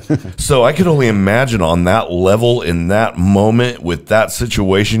about it. So I could only imagine on that level, in that moment, with that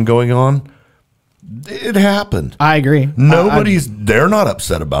situation going on, it happened. I agree. They're not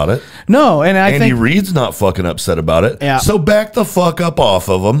upset about it. No, and I Andy think Reid's not fucking upset about it. Yeah. So back the fuck up off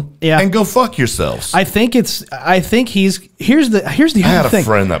of them Yeah. and go fuck yourselves. I think here's the I had other a thing.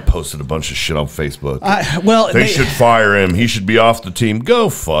 friend that posted a bunch of shit on Facebook. Well, they should fire him. He should be off the team. Go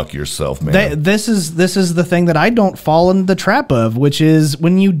fuck yourself, man. This is the thing that I don't fall in the trap of, which is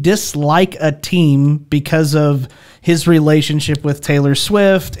when you dislike a team because of his relationship with Taylor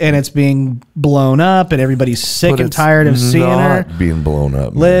Swift and it's being blown up and everybody's sick But and it's tired of seeing her. not being blown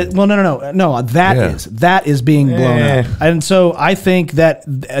up. man. Well, no. That is being blown up, and so I think that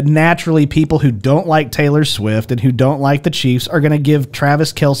naturally people who don't like Taylor Swift and who don't like the Chiefs are going to give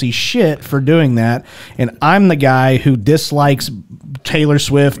Travis Kelce shit for doing that, and I'm the guy who dislikes Taylor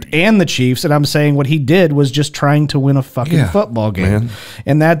Swift and the Chiefs, and I'm saying what he did was just trying to win a fucking football game, man.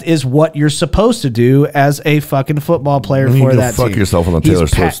 and that is what you're supposed to do as a fucking football player You for go that fuck team. yourself on the He's Taylor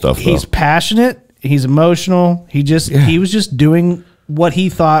Swift stuff, though. He's passionate. He's emotional. He was just doing what he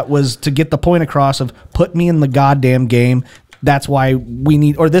thought was to get the point across of put me in the goddamn game. That's why we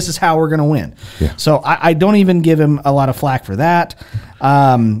need, or this is how we're going to win. Yeah. So I don't even give him a lot of flack for that.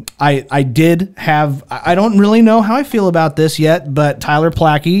 I don't really know how I feel about this yet, but Tyler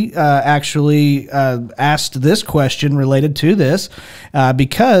Plackey actually asked this question related to this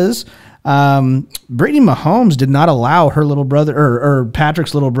because Brittany Mahomes did not allow her little brother or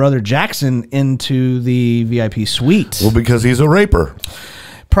Patrick's little brother Jackson into the VIP suite. Well, because he's a raper.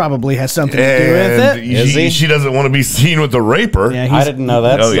 Probably has something to do with And it. Is he? she doesn't want to be seen with the raper. Yeah, I didn't know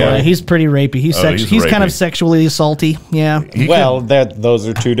that. Oh, yeah. Yeah, he's pretty rapey. He's he's he's kind of rapey. sexually assaulty. Yeah, Well, those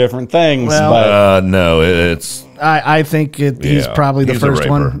are two different things. Well, but No, it's I think he's Yeah, probably the he's a first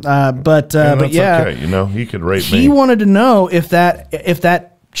one. raper. But that's yeah, okay. You know, he could rape he me. wanted to know if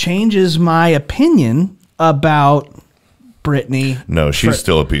that changes my opinion about Brittany. No, she's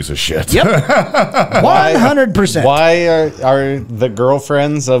still a piece of shit. Yep, 100%. why are the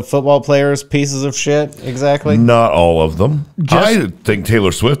girlfriends of football players pieces of shit exactly? Not all of them. Just- I think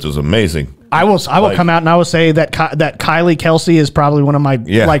Taylor Swift is amazing. I will Like- come out and I will say that that Kylie Kelsey is probably one of my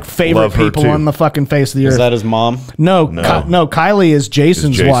Yeah, favorite love her people too. on the fucking face of the Is earth. that his mom? No, Kylie is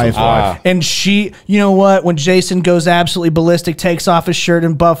Jason's, Jason's wife. wife. And she, you know what? When Jason goes absolutely ballistic, takes off his shirt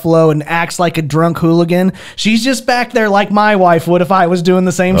in Buffalo and acts like a drunk hooligan, she's just back there like my wife would if I was doing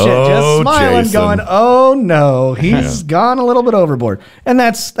the same shit. Just Oh, smiling, Jason. going, oh no, he's gone a little bit overboard. And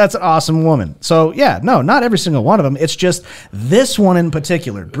that's an awesome woman. So yeah, no, not every single one of them. It's just this one in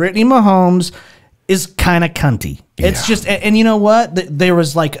particular. Brittany Mahomes is kind of cunty. It's just, and you know what? There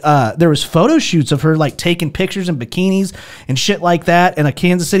was there was photo shoots of her like taking pictures in bikinis and shit like that. And a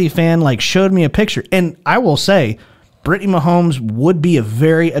Kansas City fan like showed me a picture. And I will say, Brittany Mahomes would be a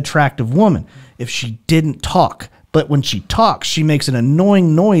very attractive woman if she didn't talk. But when she talks, she makes an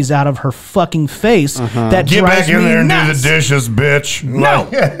annoying noise out of her fucking face that Get drives back in me there and nuts. do the dishes, bitch. No,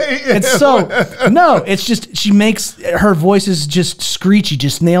 it's so no. It's just she makes her voice is just screechy,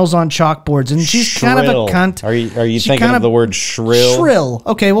 just nails on chalkboards, and she's kind of a Shrill. cunt. Are you She thinking kind of the word shrill? Shrill.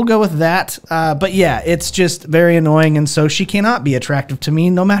 Okay, we'll go with that. But yeah, it's just very annoying, and so she cannot be attractive to me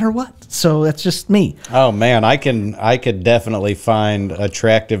no matter what. So that's just me. Oh man, I could definitely find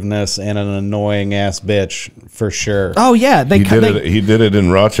attractiveness in an annoying ass bitch for sure. Oh yeah, He did it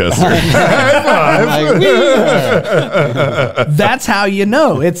in Rochester. That's how you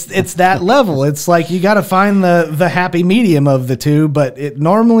know it's that level. It's like you got to find the happy medium of the two. But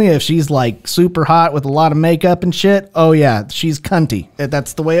normally, if she's like super hot with a lot of makeup and shit, oh yeah, she's cunty.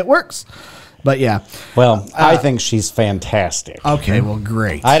 That's the way it works. But yeah. Well, I think she's fantastic. Okay. Well,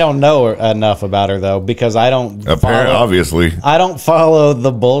 great. I don't know enough about her though because I don't Apparently, obviously. I don't follow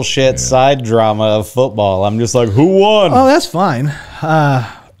the bullshit side drama of football. I'm just like, who won? Oh, that's fine.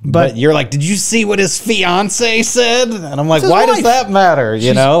 But you're like, did you see what his fiance said? And I'm like, It's his why wife. does that matter?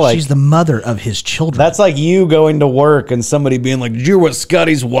 You know, like she's the mother of his children. that's like you going to work and somebody being like, did you hear what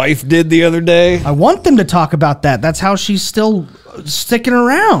Scotty's wife did the other day? I want them to talk about that. That's how she's still sticking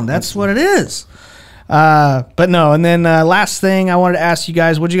around. That's what it is. But no, and then last thing I wanted to ask you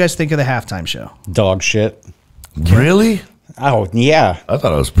guys, what did you guys think of the halftime show? Dog shit. Really? Oh, yeah. I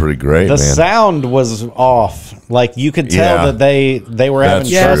thought it was pretty great, The man. sound was off. Like, you could tell Yeah. that they were having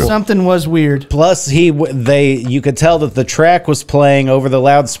That's Yeah, true. something was weird. Plus, you could tell that the track was playing over the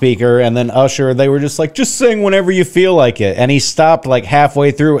loudspeaker, and then Usher, they were just like, just sing whenever you feel like it. And he stopped like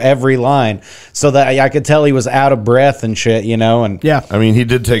halfway through every line, so that I could tell he was out of breath and shit, you know. And Yeah. I mean, he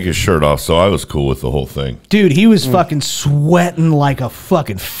did take his shirt off, so I was cool with the whole thing. Dude, he was fucking sweating like a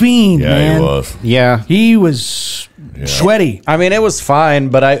fucking fiend, Yeah, man. he was. yeah, He was sweaty. I mean, it was fine,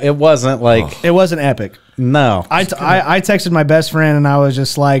 but it wasn't like It wasn't epic. no. I texted my best friend and I was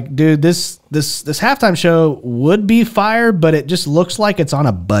just like, dude, this halftime show would be fire, but it just looks like it's on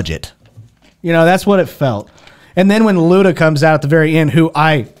a budget. You know, that's what it felt. And then when Luda comes out at the very end, who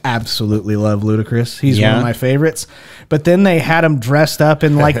I absolutely love, Ludacris. He's one Yeah. of my favorites. But then they had him dressed up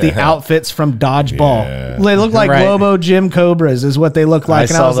in like the outfits from Dodgeball. Yeah. They look like Right. Lobo Jim Cobras is what they look like. I and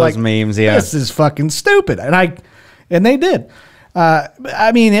saw I was those like, memes, yeah. this is fucking stupid. And they did.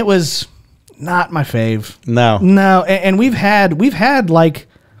 I mean, it was not my fave. No. No, and we've had like,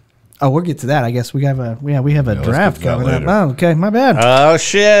 oh, we'll get to that. I guess we have a let's draft get to that coming up. later. Oh, okay, my bad. Oh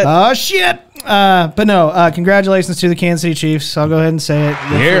shit. Oh shit. But no, congratulations to the Kansas City Chiefs. I'll go ahead and say it.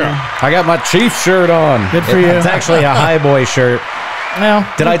 Good for Yeah, I got my Chief shirt on. Good for you. It's actually a High Boy shirt. you. Well,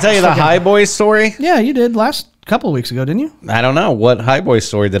 Did I tell you the fucking- High Boy story? Yeah, you did last couple of weeks ago, didn't you? I don't know. What High Boy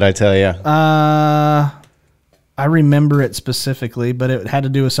story did I tell you? I remember it specifically, but it had to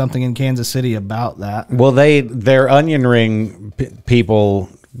do with something in Kansas City about that. Well, their onion ring people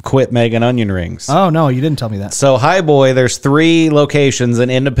quit making onion rings. Oh no, you didn't tell me that. So High Boy, there's 3 locations in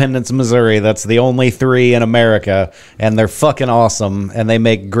Independence, Missouri. That's the only 3 in America, and they're fucking awesome. And they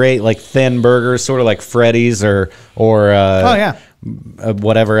make great like thin burgers, sort of like Freddy's or Oh yeah.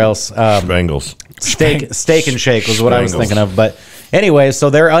 whatever else. Bengals. Steak and Shake was what I was Spangles. thinking of. But anyway, so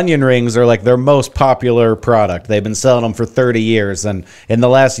their onion rings are like their most popular product. They've been selling them for 30 years. And in the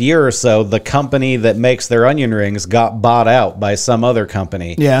last year or so, the company that makes their onion rings got bought out by some other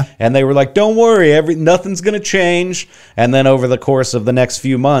company. Yeah. And they were like, don't worry, nothing's going to change. And then over the course of the next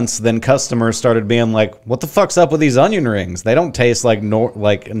few months, then customers started being like, what the fuck's up with these onion rings? They don't taste like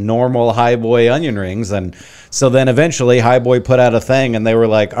normal High Boy onion rings. And so then eventually High Boy put out a thing and they were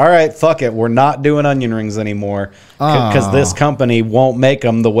like, all right, fuck it. We're not doing onion rings anymore because this company won't make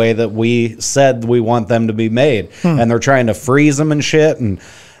them the way that we said we want them to be made. And they're trying to freeze them and shit.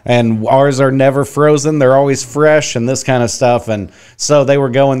 And ours are never frozen. They're always fresh and this kind of stuff. And so they were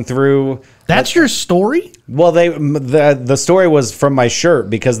going through. That's your story? Well, the story was from my shirt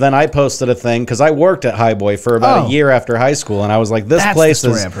because then I posted a thing because I worked at High Boy for about Oh. a year after high school, and I was like, That's the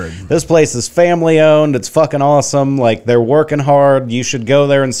story I've heard. this place is family owned. It's fucking awesome. Like they're working hard. You should go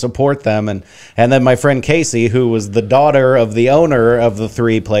there and support them. And then my friend Casey, who was the daughter of the owner of the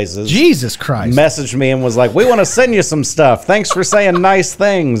 3 places, Jesus Christ. messaged me and was like, we want to send you some stuff. Thanks for saying nice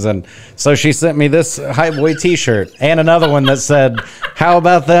things. And so she sent me this High Boy t-shirt and another one that said, how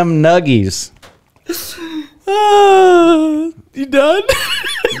about them nuggies? You done?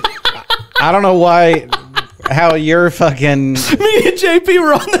 I don't know how you're fucking, Me and JP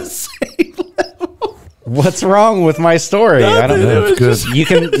were on the same level. what's wrong with my story? I don't know. That's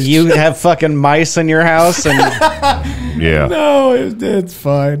good. You have fucking mice in your house and Yeah. No, it's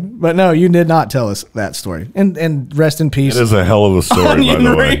fine. But no, you did not tell us that story. And rest in peace. It is a hell of a story, by Onion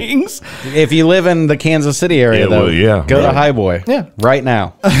the way. rings. if you live in the Kansas City area Yeah, though, well, yeah, go to right. High Boy. Yeah. Right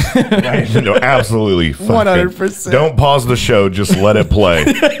now. No, absolutely. fucking- 100%. Don't pause the show. Just let it play.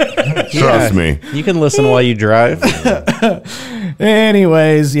 Trust me. You can listen while you drive.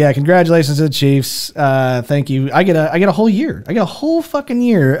 Anyways, yeah, congratulations to the Chiefs. Thank you. I get a whole year. I get a whole fucking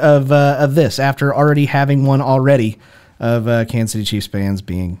year of this after already having one already of Kansas City Chiefs fans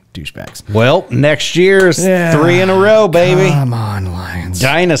being douchebags. Well, next year's Yeah. 3 in a row, baby. Come on, Lions.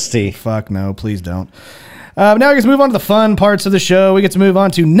 Dynasty. Fuck no, please don't. Now we get to move on to the fun parts of the show. We get to move on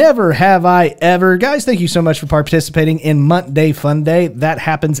to Never Have I Ever. Guys, thank you so much for participating in Monday Fun Day. That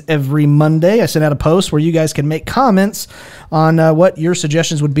happens every Monday. I sent out a post where you guys can make comments on what your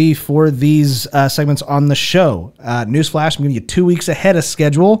suggestions would be for these segments on the show. Newsflash, I'm giving you 2 weeks ahead of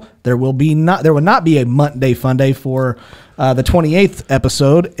schedule. There will not be a Monday Fun Day for the 28th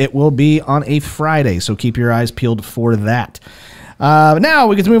episode. It will be on a Friday, so keep your eyes peeled for that. Now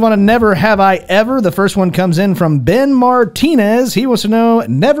we get to move on to Never Have I Ever. The first one comes in from Ben Martinez. He wants to know,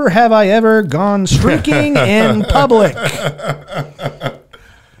 never have I ever gone streaking in public.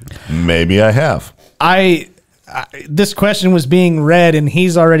 Maybe I have. I this question was being read and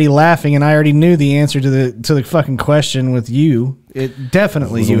he's already laughing, and I already knew the answer to the fucking question with you. It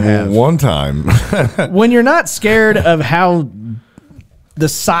definitely you have. One time. When you're not scared of how the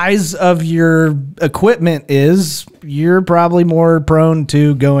size of your equipment is, you're probably more prone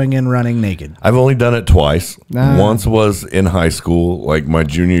to going and running naked. I've only done it twice. Once was in high school, like my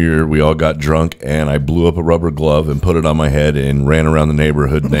junior year, we all got drunk and I blew up a rubber glove and put it on my head and ran around the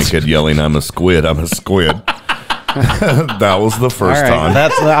neighborhood naked yelling, "I'm a squid, I'm a squid." That was the first time.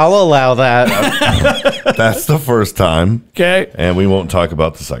 I'll allow that. That's the first time. Okay. And we won't talk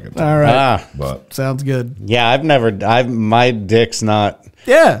about the second time. All right. But Sounds good. Yeah, my dick's not.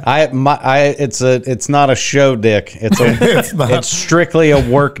 Yeah. It's not a show dick. It's strictly a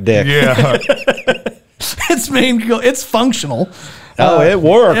work dick. yeah. It's functional. Oh, it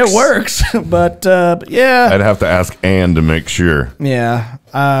works. It works. But yeah. I'd have to ask Ann to make sure. Yeah.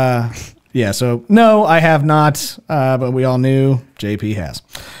 Yeah, so no, I have not, but we all knew JP has.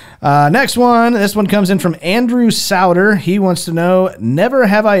 Next one. This one comes in from Andrew Souter. He wants to know, never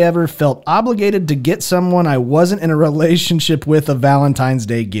have I ever felt obligated to get someone I wasn't in a relationship with a Valentine's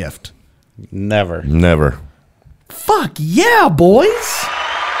Day gift. Never. Fuck yeah, boys.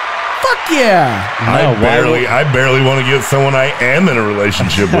 Fuck yeah. I barely want to get someone I am in a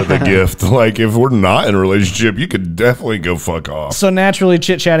relationship with a gift. Like, if we're not in a relationship, you could definitely go fuck off. So naturally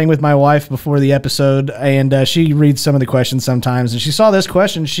chit-chatting with my wife before the episode, and she reads some of the questions sometimes, and she saw this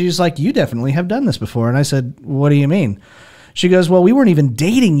question. She's like, you definitely have done this before. And I said, what do you mean? She goes, well, we weren't even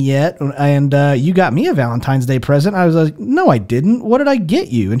dating yet, and you got me a Valentine's Day present. I was like, no, I didn't. What did I get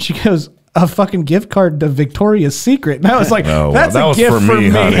you? And she goes, a fucking gift card to Victoria's Secret. And I was like, that's a gift for me.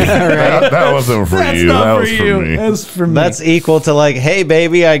 Honey. That wasn't for that's you. Not that for was you. for me. That's for me. That's equal to like, hey,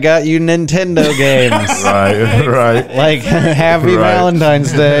 baby, I got you Nintendo games. right. Like, happy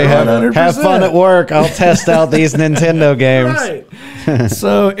Valentine's Day. Have fun at work. I'll test out these Nintendo games. Right.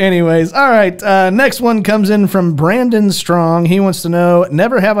 So anyways, all right. Next one comes in from Brandon Strong. He wants to know,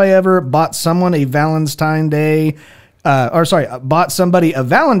 never have I ever bought someone a Valentine's Day bought somebody a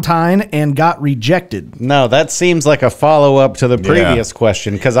Valentine and got rejected. No, that seems like a follow-up to the previous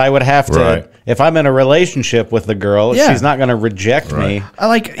question, because I would have to, if I'm in a relationship with the girl, she's not going to reject me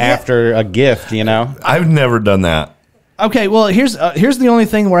after a gift, you know? I've never done that. Okay, well, here's the only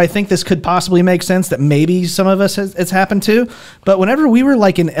thing where I think this could possibly make sense that maybe some of us it's happened to. But whenever we were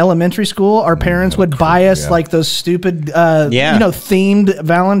like in elementary school, our parents would buy us like those stupid, themed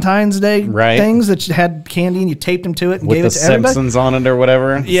Valentine's Day things that had candy and you taped them to it and with gave it to everybody. With the Simpsons on it or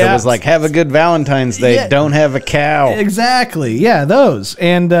whatever. Yeah, so it was like, have a good Valentine's Day. Yeah. Don't have a cow. Exactly. Yeah, those.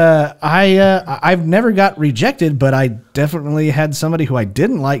 And I've never got rejected, but I definitely had somebody who I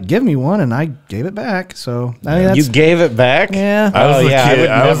didn't like give me one, and I gave it back. So I mean, you gave it back? Yeah.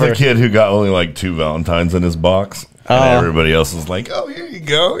 I was a kid who got only like 2 Valentines in his box. And everybody else was like, oh, here you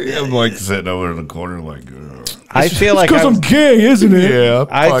go. Yeah, I'm like sitting over in the corner like, I feel like because I'm gay, isn't it? Yeah.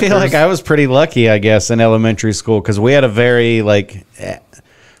 I feel like I was pretty lucky, I guess, in elementary school, because we had a very like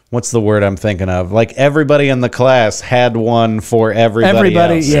what's the word I'm thinking of? Like, everybody in the class had one for everybody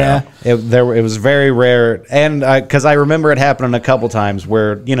else. Yeah. It was very rare. And because I remember it happening a couple times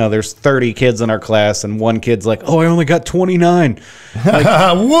where, you know, there's 30 kids in our class and one kid's like, oh, I only got 29. Like,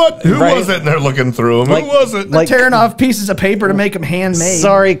 what? Who was it? And they're looking through them. Who was it? Like, tearing off pieces of paper to make them handmade.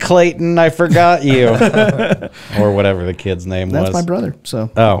 Sorry, Clayton, I forgot you. Or whatever the kid's name was. That's my brother,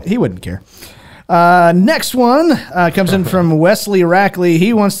 so he wouldn't care. Next one comes in from Wesley Rackley.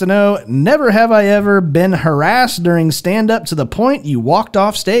 He wants to know, never have I ever been harassed during stand-up to the point you walked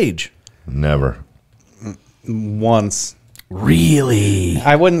off stage. Never. Once. Really?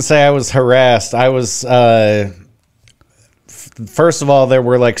 I wouldn't say I was harassed. I was, first of all, there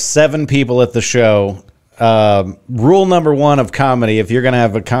were like 7 people at the show. Rule number 1 of comedy, if you're going to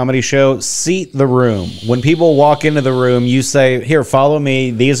have a comedy show, seat the room. When people walk into the room, you say, here, follow me.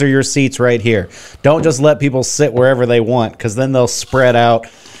 These are your seats right here. Don't just let people sit wherever they want, because then they'll spread out.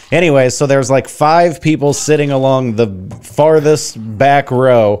 Anyway, so there's like 5 people sitting along the farthest back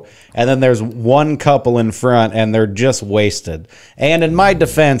row, and then there's 1 couple in front, and they're just wasted. And in my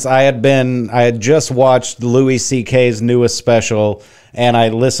defense, I had just watched Louis C.K.'s newest special, and I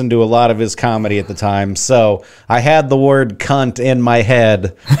listened to a lot of his comedy at the time. So I had the word cunt in my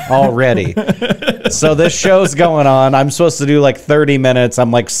head already. So this show's going on. I'm supposed to do like 30 minutes.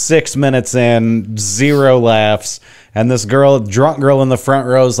 I'm like 6 minutes in, 0 laughs. And this drunk girl in the front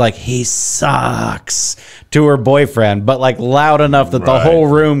row is like, he sucks, to her boyfriend, but like loud enough that the whole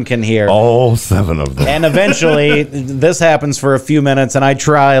room can hear. All 7 of them. And eventually, this happens for a few minutes, and I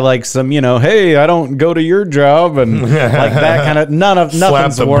try like some, you know, hey, I don't go to your job, and like that kind of, nothing's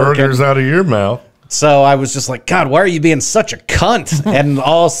Slap the working. burgers out of your mouth. So I was just like, God, why are you being such a cunt? And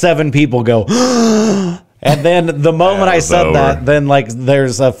all 7 people go, and then the moment I said that, then like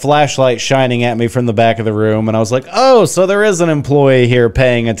there's a flashlight shining at me from the back of the room, and I was like, oh, so there is an employee here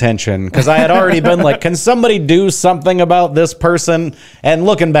paying attention, because I had already been like, can somebody do something about this person? And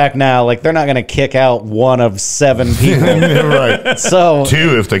looking back now, like they're not going to kick out 1 of 7 people. Right. So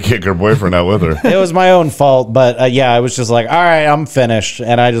 2 if they kick her boyfriend out with her. it was my own fault, but yeah, I was just like, all right, I'm finished,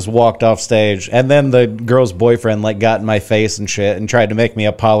 and I just walked off stage. And then the girl's boyfriend like got in my face and shit and tried to make me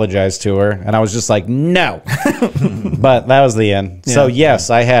apologize to her, and I was just like, no. But that was the end. So yes,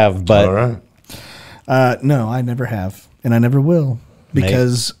 I have, but All right. No, I never have, and I never will,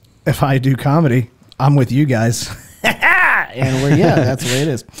 because if I do comedy, I'm with you guys. And that's the way it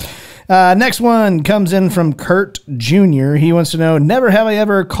is. Next one comes in from Kurt Jr. He wants to know, never have I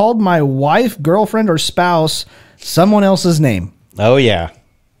ever called my wife, girlfriend, or spouse someone else's name. oh yeah,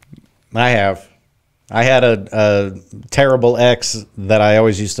 I have. I had a terrible ex that I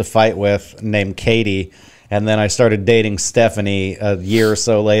always used to fight with named Katie, and then I started dating Stephanie a year or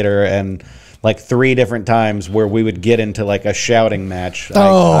so later, and like 3 different times where we would get into like a shouting match.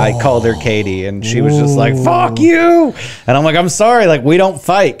 I called her Katie, and she was just like, fuck you. And I'm like, I'm sorry, like we don't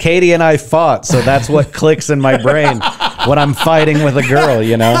fight. Katie and I fought, so that's what clicks in my brain when I'm fighting with a girl,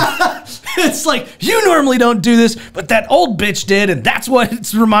 you know? It's like, you normally don't do this, but that old bitch did, and that's what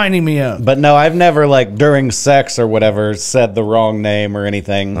it's reminding me of. But no, I've never like during sex or whatever said the wrong name or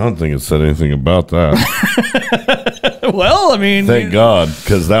anything. I don't think it said anything about that. Well, I mean, Thank God,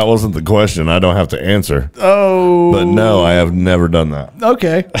 because that wasn't the question. I don't have to answer. oh, But no, I have never done that.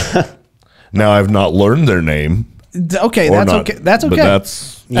 okay. Now, I've not learned their name. Okay, Or that's not, okay. That's okay. But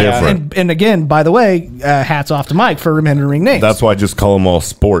that's different. And again, by the way, hats off to Mike for remembering names. That's why I just call them all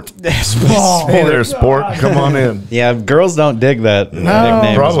Sport. Hey there, Sport. Come on in. Yeah, girls don't dig that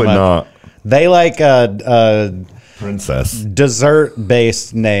nickname. Probably as much. not. They like Princess.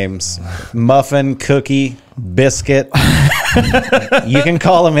 dessert-based names: muffin, cookie, biscuit. You can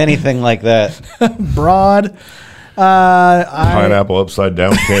call them anything like that. broad. Pineapple upside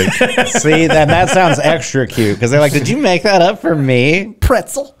down cake. See, that sounds extra cute because they're like, "Did you make that up for me?"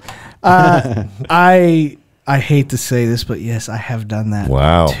 Pretzel. I hate to say this, but yes, I have done that.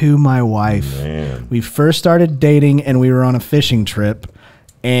 Wow. To my wife. Man. We first started dating, and we were on a fishing trip,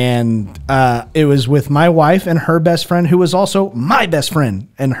 and it was with my wife and her best friend, who was also my best friend,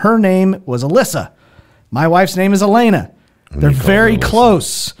 and her name was Alyssa. My wife's name is Elena. They're very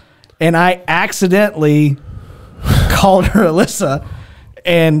close, and I accidentally called her Alyssa,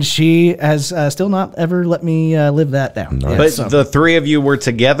 and she has still not ever let me live that down. Nice. Yeah, But so- the 3 of you were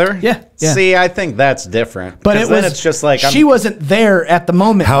together. Yeah. See, I think that's different. but 'Cause it was then it's just like she wasn't there at the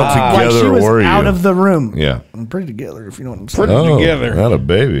moment. How Like, she together was were you? out of the room. Yeah. I'm pretty together, if you know what I'm saying. Oh, together. Not a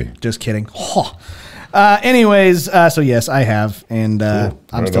baby. Just kidding. Anyways, so yes, I have, and I'm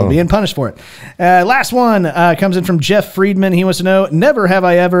Right still on. being punished for it. Last one comes in from Jeff Friedman. He wants to know, never have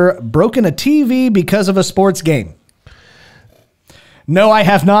I ever broken a TV because of a sports game. No, I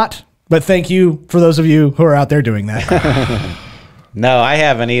have not, but thank you for those of you who are out there doing that. No, I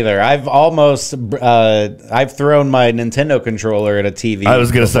haven't either. I've almost I've thrown my Nintendo controller at a TV. I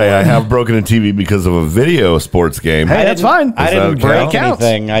was going to say, I have broken a TV because of a video sports game. Hey, that's fine. I didn't Does that break count?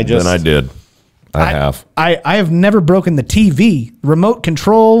 anything. I just Then I did. I have. I have never broken the TV, remote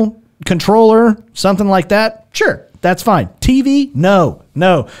controller, something like that. Sure, that's fine. TV, no.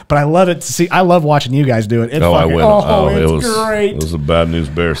 But I love it to see. I love watching you guys do it. It's Oh, I fucking- went. it's it was great. It was a bad news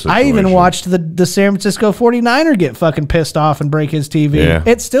bear situation. I even watched the San Francisco 49er get fucking pissed off and break his TV. Yeah.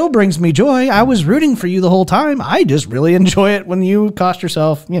 It still brings me joy. I was rooting for you the whole time. I just really enjoy it when you cost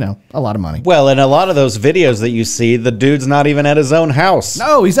yourself, a lot of money. well, in a lot of those videos that you see, the dude's not even at his own house.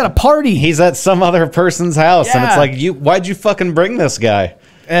 No, he's at a party. He's at some other person's house, and it's Yeah. like, why'd you fucking bring this guy?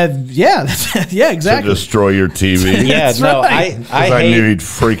 Yeah, yeah, to exactly. destroy your TV. Yeah, That's no, right. I I knew hate he'd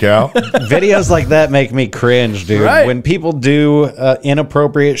freak out. videos like that. Make me cringe, dude. Right. When people do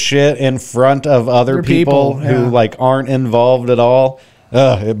inappropriate shit in front of other Other people, people who yeah. like aren't involved at all,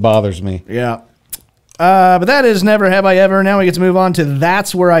 it bothers me. Yeah. But that is never have I ever. Now we get to move on to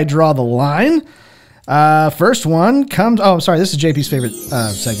that's where I draw the line. First one comes. Oh, I'm sorry. This is JP's favorite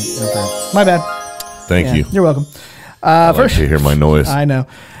segment. Okay. My bad. Thank Yeah, you. You're welcome. I like to hear my noise. I know.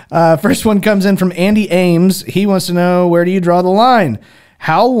 First one comes in from Andy Ames. He wants to know, where do you draw the line?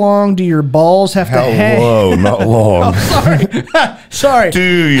 How long do your balls have to hang? How low, not long. Sorry. Do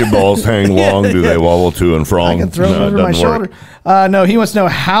your balls hang long? Do they wobble to and from? I can throw them No, it over my doesn't work. shoulder. No, he wants to know,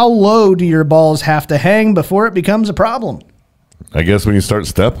 how low do your balls have to hang before it becomes a problem? I guess when you start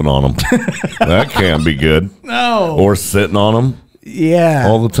stepping on them, that can't be good. No. Or sitting on them. Yeah.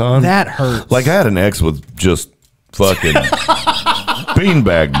 all the time. That hurts. Like I had an ex with just fucking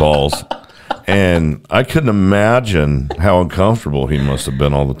beanbag balls, and I couldn't imagine how uncomfortable he must have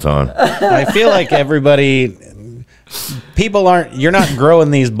been all the time. I feel like you're not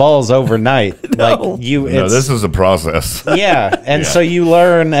growing these balls overnight. No. No, this is a process. Yeah, and so you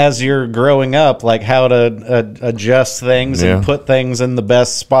learn as you're growing up, like how to adjust things and put things in the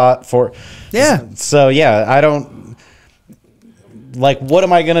best spot for. Yeah. So yeah, I don't. Like, what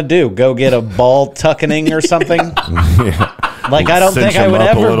am I gonna do? Go get a ball tuckening or something? Like, I don't think I would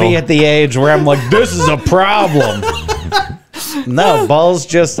ever be at the age where I'm like, this is a problem. No, balls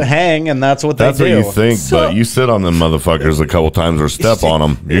just hang, and that's what they do. That's what you think, but you sit on them motherfuckers a couple times or step on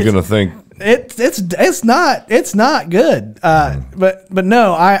them, you're gonna think it's not good. But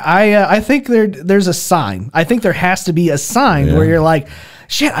no, I think there's a sign. I think there has to be a sign where you're like,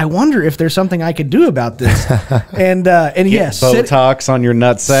 shit, I wonder if there's something I could do about this. And yes, Botox on your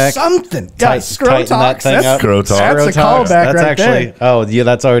nutsack. Something. Tighten that thing up. That's a callback That's right actually, there. Oh, yeah,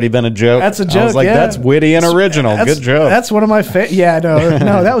 that's already been a joke. That's a joke, I was like, that's witty and original. Good joke. That's one of my favorite. Yeah, no,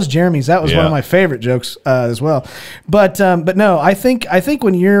 that was Jeremy's. That was one of my favorite jokes as well. But no, I think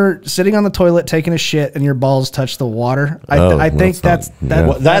when you're sitting on the toilet taking a shit and your balls touch the water, I think that's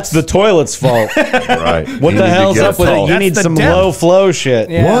the toilet's fault. right. What the hell's up with it? You need some low flow shit.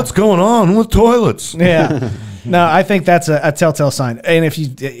 Yeah. What's going on with toilets? Yeah. No, I think that's a telltale sign. And if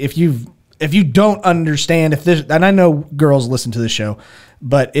you don't understand and I know girls listen to the show,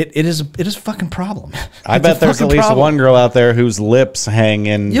 but it is a fucking problem. I bet there's at least one girl out there whose lips hang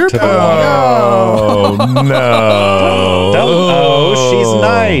to the water. Oh no! Oh, she's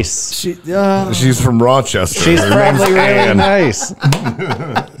nice. She's from Rochester. She's Her probably name's really Ann. nice.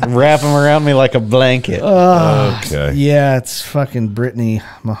 Wrap them around me like a blanket. Okay. Yeah, it's fucking Brittany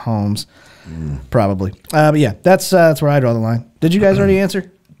Mahomes, probably. But yeah, that's where I draw the line. Did you guys already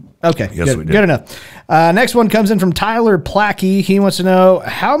answer? Okay, Yes, good, we did. good enough. Next one comes in from Tyler Plackey. He wants to know,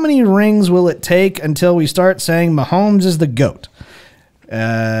 how many rings will it take until we start saying Mahomes is the GOAT?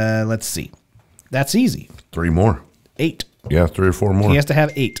 Let's see. That's easy. 3 more. 8. Yeah, 3 or 4 more. He has to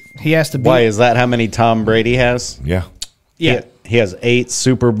have 8. He has to be. Why is that? How many Tom Brady has? Yeah. Yeah, He has 8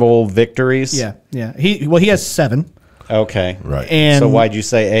 Super Bowl victories. yeah. He has 7. Okay. Right. And So why'd you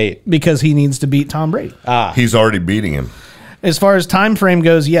say 8? because he needs to beat Tom Brady. He's already beating him. As far as time frame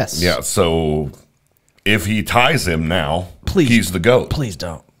goes, yes. Yeah, so if he ties him now, Please. he's the GOAT. Please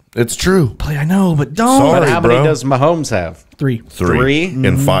don't. It's true. Please, I know, but don't. Sorry. But how many bro. does Mahomes have? 3. 3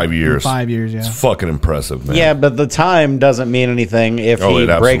 in 5 years. 5 years, yeah. It's fucking impressive, man. Yeah, but the time doesn't mean anything if he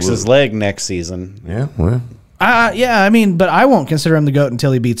it breaks his absolutely- leg next season. Yeah, well. Yeah, I mean, but I won't consider him the GOAT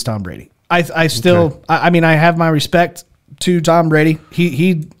until he beats Tom Brady. I still, I mean, I have my respect to Tom Brady.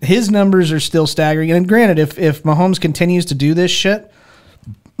 His numbers are still staggering. And granted, if Mahomes continues to do this shit,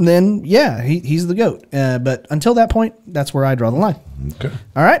 then yeah, he's the GOAT. But until that point, that's where I draw the line. Okay.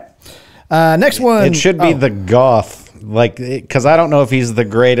 All right. Next one. It should be the Goth, like, because I don't know if he's the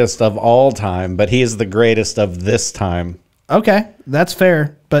greatest of all time, but he is the greatest of this time. Okay, that's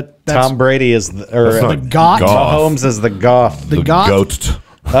fair. But that's Tom Brady is That's or not Goth? Goth. Mahomes is the Goth. the GOAT. GOAT.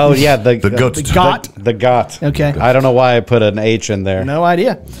 Oh yeah, the GOAT. The GOAT. The Goth. Okay. I don't know why I put an H in there. No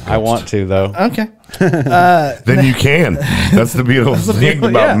idea. I want to though. Okay. Then you can. That's the beautiful thing beautiful-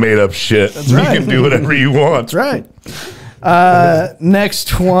 about yeah. made up shit. right. You can do whatever you want. That's right.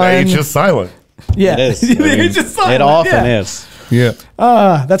 Next one. H is silent. Yeah. It is. It's just silent, It often yeah. is. Yeah.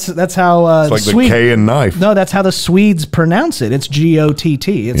 That's how It's like the Swede- K in knife. No, that's how the Swedes pronounce it. It's GOTT.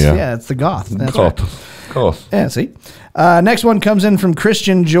 It's it's the Goth. That's right. Goth. Yeah, see. Next one comes in from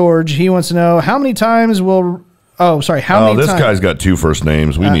Christian George. He wants to know how many times will. Oh, sorry. How Oh, many this times? guy's got 2 first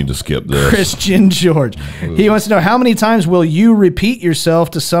names. We need to skip this. Christian George. He wants to know how many times will you repeat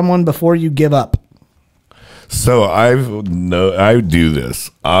yourself to someone before you give up? So I do this.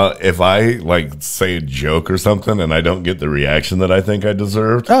 If I like say a joke or something and I don't get the reaction that I think I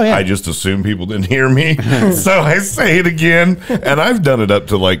deserved, I just assume people didn't hear me. So I say it again, and I've done it up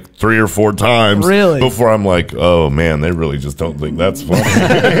to like 3 or 4 times. Really? Before I'm like, oh man, they really just don't think that's funny.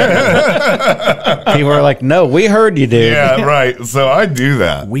 People are like, "No, we heard you, dude." Yeah, right. So I do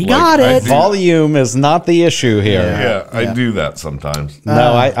that. We got I it. do- Volume is not the issue here. Yeah, I do that sometimes.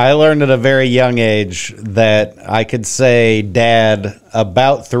 No, I learned at a very young age that I could say "dad" about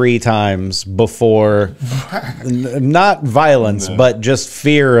about 3 times before, not violence, but just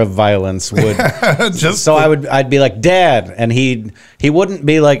fear of violence would. So I'd be like, Dad, and he wouldn't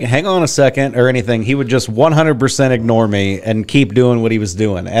be like, hang on a second or anything. He would just 100% ignore me and keep doing what he was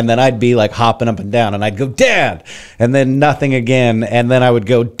doing, and then I'd be like hopping up and down, and I'd go, Dad, and then nothing again, and then I would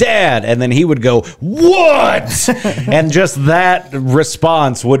go, Dad, and then he would go, what? And just that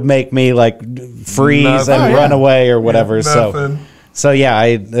response would make me like freeze and run away or whatever. So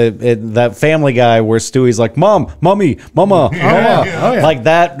yeah, that Family Guy where Stewie's like, Mom, Mommy, Mama, Mama, like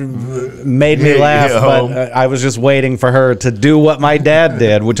that made me laugh. But I was just waiting for her to do what my dad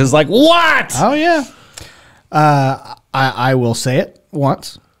did, which is like, what? Oh yeah. I will say it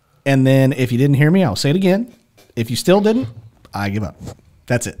once, and then if you didn't hear me, I'll say it again. If you still didn't, I give up.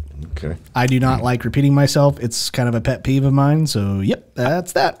 That's it. Okay. I do not like repeating myself. It's kind of a pet peeve of mine. So, yep,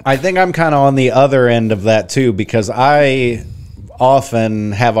 that's that. I think I'm kind of on the other end of that too, because I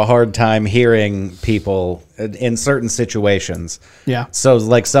often have a hard time hearing people in certain situations. Yeah. So,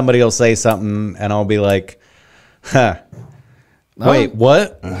 like, somebody will say something, and I'll be like, huh. Wait,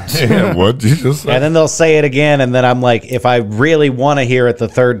 what? Yeah, what did you just say? And then they'll say it again, and then I'm like, if I really want to hear it the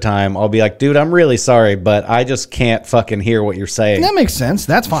third time, I'll be like, dude, I'm really sorry, but I just can't fucking hear what you're saying. That makes sense.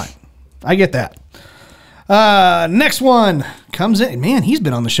 That's fine. I get that. Next one comes in. Man, he's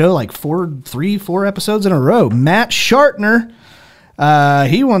been on the show like 4 episodes in a row. Matt Shartner.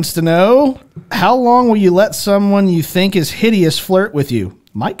 He wants to know, how long will you let someone you think is hideous flirt with you?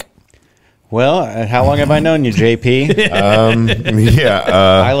 Mike? Well, how long have I known you, JP?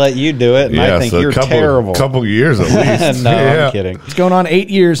 I let you do it, and I think you're terrible. Couple years at least. No, I'm kidding. It's going on 8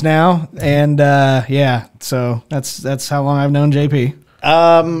 years now, and so that's how long I've known JP.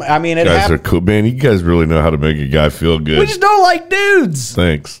 I mean, you guys are cool, man. You guys really know how to make a guy feel good. We just don't like dudes.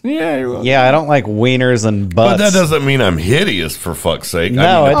 Thanks. Yeah, you're welcome. Yeah, I don't like wieners and butts. But that doesn't mean I'm hideous, for fuck's sake.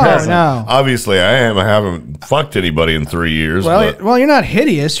 No, it doesn't. No. Obviously, I am. I haven't fucked anybody in 3 years. Well, you're not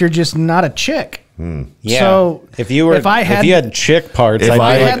hideous. You're just not a chick. Yeah. So if you had chick parts, I'd be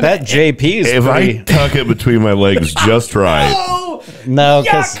like, that JP's if pretty. I tuck it between my legs just right. No,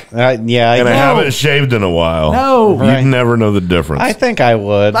 because I haven't shaved in a while. No. You'd never know the difference. I think I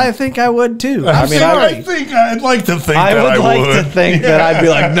would. I think I would too. I'd like to think I would like to think that I'd be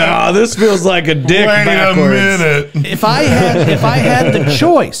like, nah, this feels like a dick backwards. Wait a minute. If I had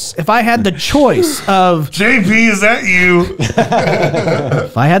the choice of JP, is that you?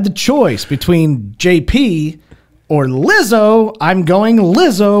 if I had the choice between JP or Lizzo, I'm going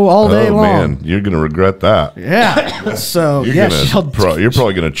Lizzo all day long. Man, you're gonna regret that. Yeah. So you're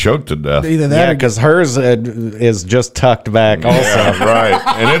probably gonna choke to death. Either that, yeah, because hers is just tucked back also. Yeah,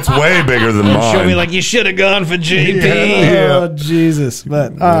 right, and it's way bigger than mine. She'll be like, you should have gone for JP. Yeah. Oh Jesus!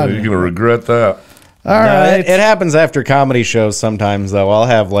 But you're gonna regret that. All right. It happens after comedy shows sometimes, though. I'll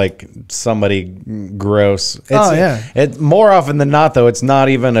have like somebody gross. It's more often than not, though. It's not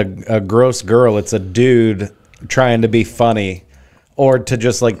even a gross girl. It's a dude trying to be funny or to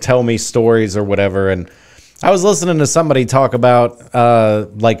just like tell me stories or whatever. And I was listening to somebody talk about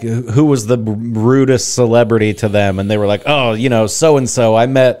like who was the rudest celebrity to them, and they were like, oh, so and so, I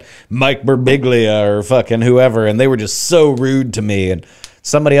met Mike Birbiglia or fucking whoever, and they were just so rude to me. And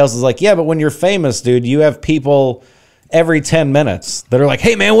somebody else is like, yeah, but when you're famous, dude, you have people every 10 minutes that are like,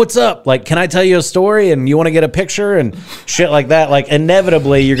 hey man, what's up? Like, can I tell you a story? And you want to get a picture and shit like that. Like,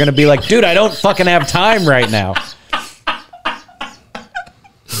 inevitably, you're going to be like, dude, I don't fucking have time right now.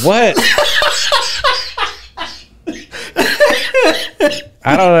 What?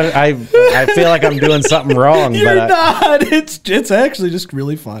 I don't know. I feel like I'm doing something wrong. You're not. It's actually just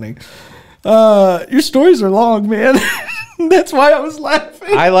really funny. Your stories are long, man. That's why I was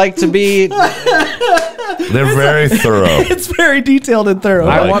laughing. I like to be. They're very thorough. It's very detailed and thorough.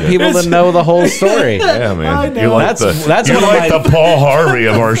 I want people to know the whole story. Yeah, man. I know. You're like the Paul Harvey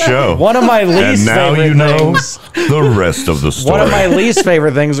of our show. One of my least favorite things. The rest of the story. One of my least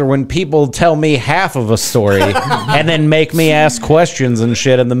favorite things are when people tell me half of a story and then make me ask questions and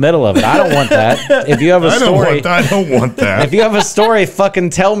shit in the middle of it. I don't want that. If you have a story, I don't want that. If you have a story,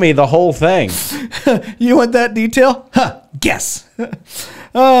 fucking tell me the whole thing. You want that detail? Huh. Guess.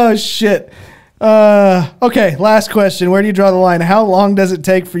 Oh, shit. Okay, last question. Where do you draw the line? How long does it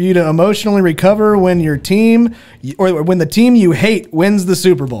take for you to emotionally recover when your team or when the team you hate wins the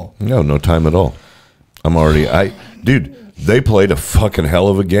Super Bowl? No time at all. Dude, they played a fucking hell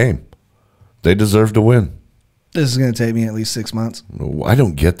of a game. They deserve to win. This is going to take me at least 6 months. I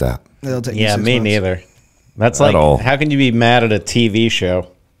don't get that. It'll take me 6 months. Me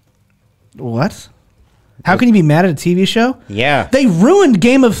How can you be mad at a TV show? Yeah. They ruined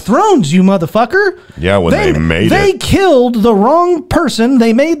Game of Thrones, you motherfucker. Yeah, when they made it. They killed the wrong person.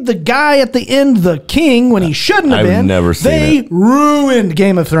 They made the guy at the end the king when he shouldn't have been. I've never seen They it. ruined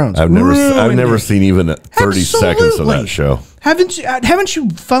Game of Thrones. I've never seen even 30 seconds of that Absolutely. show. Haven't you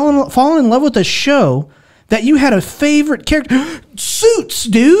fallen in love with a show that you had a favorite character? Suits,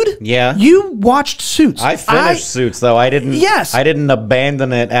 dude. Yeah. You watched Suits. I finished Suits though. I didn't. Yes. I didn't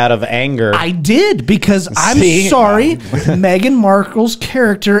abandon it out of anger. I did because I'm See? sorry, Meghan Markle's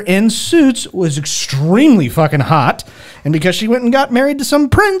character in Suits was extremely fucking hot, and because she went and got married to some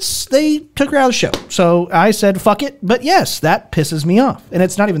prince, they took her out of the show. So I said, "Fuck it." But yes, that pisses me off, and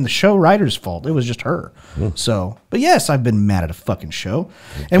it's not even the show writer's fault. It was just her. So, but yes, I've been mad at a fucking show,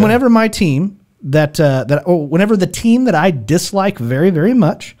 and whenever my team whenever the team that I dislike very, very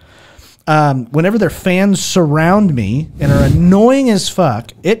much, whenever their fans surround me and are annoying as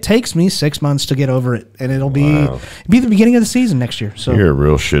fuck, it takes me 6 months to get over it, and it'll be the beginning of the season next year. So You're a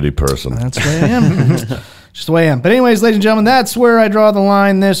real shitty person. that's the way I am. Just the way I am. But anyways, ladies and gentlemen, that's where I draw the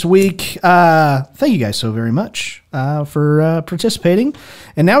line this week. Thank you guys so very much for participating.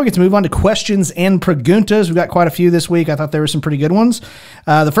 And now we get to move on to questions and preguntas. We've got quite a few this week. I thought there were some pretty good ones.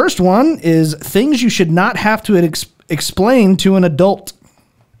 The first one is things you should not have to explain to an adult.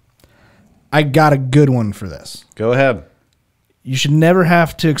 I got a good one for this. Go ahead. You should never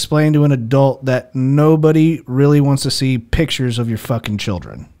have to explain to an adult that nobody really wants to see pictures of your fucking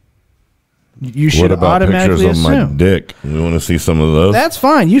children. You should What about automatically pictures of my assume. dick? You want to see some of those? That's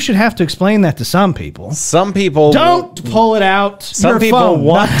fine. You should have to explain that to some people. Some people Don't pull it out. Some your people phone,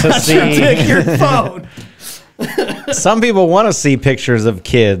 want not to your see- dick, your phone. Some people want to see pictures of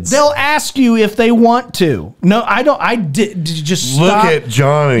kids. They'll ask you if they want to. No, I don't. I did just Look stop. at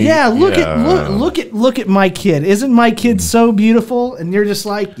Johnny. Yeah, look at my kid. Isn't my kid so beautiful? And you're just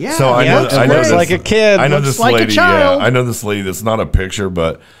like, yeah. So I know, looks I know great. this, like a kid. I know Looks this like a lady. child. Yeah, I know this lady. That's not a picture,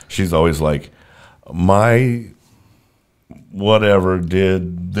 but she's always like, my whatever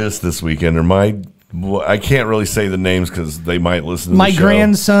did this weekend, or my. I can't really say the names because they might listen to My the show.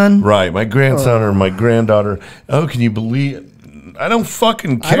 grandson. Right, my grandson or my granddaughter. Oh, can you believe? I don't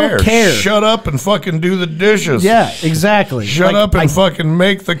fucking care. I don't care. Shut up and fucking do the dishes. Yeah, exactly. Shut up and fucking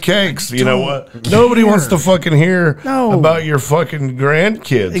make the cakes. You know what? Nobody wants to fucking hear No. about your fucking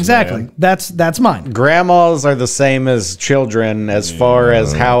grandkids. Exactly. man. That's mine. Grandmas are the same as children as far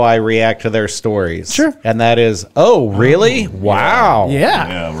as how I react to their stories. Sure. And that is, oh, really? Wow. Yeah.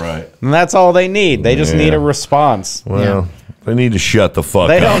 Yeah, right. And that's all they need. They just Yeah. need a response. Well, they need to shut the fuck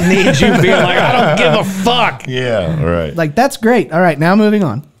They up. don't need you being like, I don't give a fuck. Yeah, right. Like that's great. All right, now moving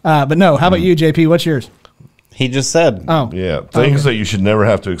on. But no, how about you, JP? What's yours? He just said. Oh, Yeah, things that you should never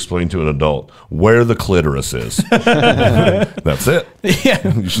have to explain to an adult. Where the clitoris is. That's it.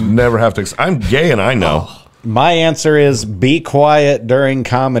 yeah. You should never have to. I'm gay and I know. My answer is be quiet during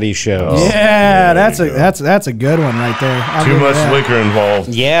comedy shows. Yeah, that's a good one right there. I'll Too give you much that. liquor involved.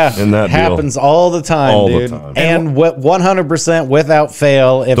 Yeah, in that deal. happens all the time, All the dude. time. And 100% without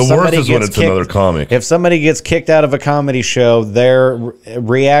fail, if The worst somebody is when gets it's another comic. if somebody gets kicked out of a comedy show, their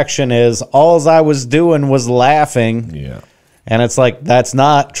reaction is, "All I was doing was laughing." Yeah. And it's like, that's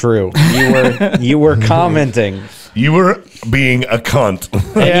not true. You were commenting. You were being a cunt.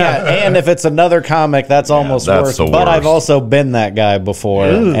 And and if it's another comic, that's almost that's worse. the But I've worst. also been that guy before,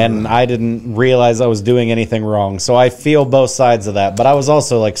 and I didn't realize I was doing anything wrong. So I feel both sides of that. But I was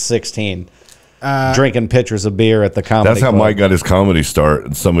also like 16, drinking pitchers of beer at the comedy That's how club. Mike got his comedy start.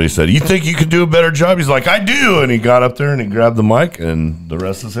 And somebody said, "You think you could do a better job?" He's like, "I do." And he got up there and he grabbed the mic, and the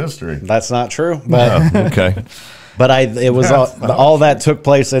rest is history. That's not true. But Okay. but it was all that took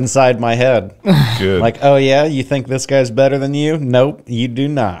place inside my head. Good. Like, oh yeah, you think this guy's better than you? Nope, you do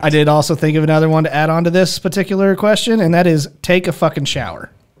not. I did also think of another one to add on to this particular question, and that is take a fucking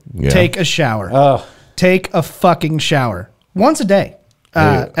shower. Yeah. Take a shower. Oh. Take a fucking shower once a day,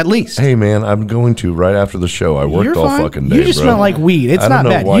 at least. Hey man, I'm going to right after the show. I worked You're all fine. fucking day. You just bro. smell like weed. It's I don't not know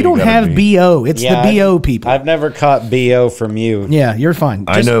bad. why You don't gotta have be- BO. It's Yeah, the BO people. I've never caught BO from you. Yeah, you're fine.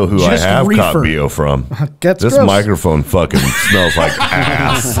 I know who I just have caught reefer. BO from. That's This gross. microphone fucking smells like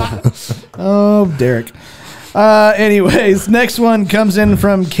ass. Oh, Derek. Anyways, next one comes in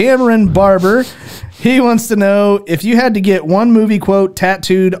from Cameron Barber. He wants to know, if you had to get one movie quote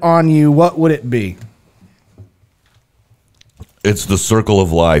tattooed on you, what would it be? It's the circle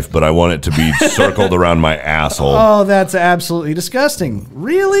of life, but I want it to be circled around my asshole. Oh, that's absolutely disgusting.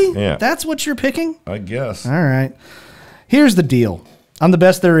 Really? Yeah. That's what you're picking? I guess. All right. Here's the deal. I'm the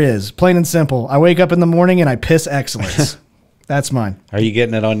best there is. Plain and simple. I wake up in the morning and I piss excellence. That's mine. Are you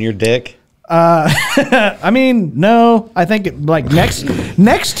getting it on your dick? I mean, no. I think like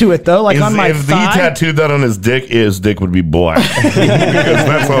next to it though, like on my if thigh. he tattooed that on his dick would be black. Because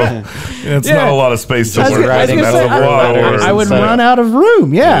that's all. It's not a lot of space to work. I would run out of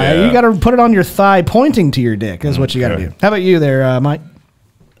room. Yeah. You got to put it on your thigh, pointing to your dick. Is what you got to do. How about you, there, Mike?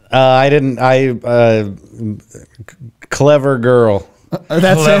 Clever girl.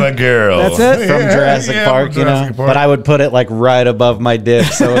 That's Clever it. Girl. That's it From Jurassic Park, from Jurassic Park. But I would put it like right above my dick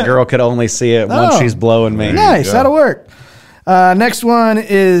so a girl could only see it once she's blowing me. Nice, that'll work. Next one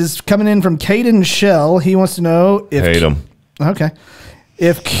is coming in from Caden Shell. He wants to know if Hate him. Okay.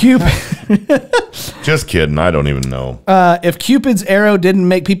 If Cupid Just kidding. I don't even know. if Cupid's arrow didn't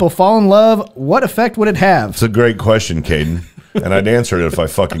make people fall in love, what effect would it have? It's a great question, Caden. And I'd answer it if I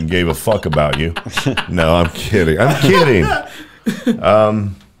fucking gave a fuck about you. No, I'm kidding. I'm kidding.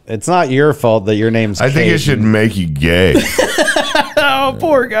 It's not your fault that your name's I think Caden. it should make you gay. Oh,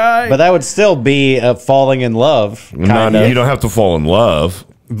 poor guy. But that would still be a falling in love, kind of. You don't have to fall in love.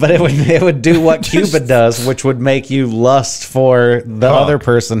 But it would do what Cupid does, which would make you lust for the other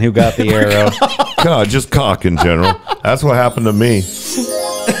person who got the arrow. God, just cock in general. That's what happened to me.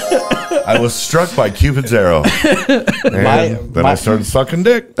 I was struck by Cupid's arrow. And then I started sucking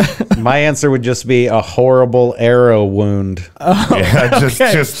dick. My answer would just be a horrible arrow wound. Yeah, just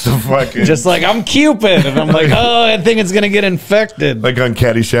the fucking... Just like, I'm Cupid. And I'm like, oh, I think it's going to get infected. Like on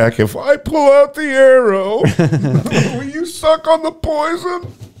Caddyshack, if I pull out the arrow, will you suck on the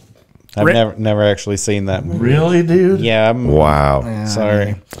poison? I've never actually seen that movie. Really, dude? Yeah, I'm Wow.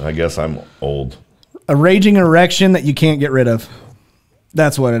 sorry. I guess I'm old. A raging erection that you can't get rid of.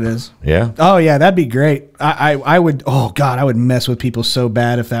 That's what it is. Yeah? Oh yeah, that'd be great. I would. Oh God, I would mess with people so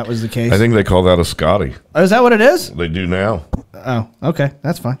bad if that was the case. I think they call that a Scotty. Oh, is that what it is? They do now. Oh, okay,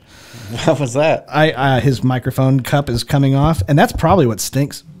 that's fine. What was that? His microphone cup is coming off, and that's probably what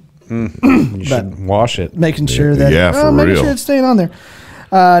stinks. You should wash it. Making sure that making sure it's staying on there.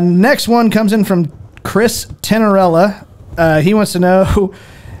 Next one comes in from Chris Tenorella. He wants to know.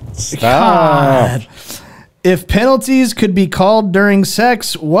 Stop. God, if penalties could be called during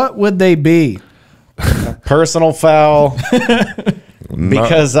sex, what would they be? Personal foul.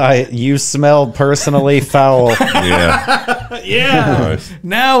 Because you smell personally foul. Yeah. Yeah. Nice.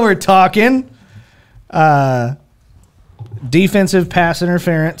 Now we're talking. Defensive pass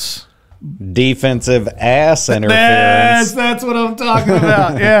interference. Defensive ass interference. That's what I'm talking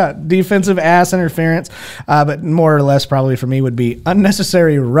about. Yeah, defensive ass interference. But more or less, probably for me, would be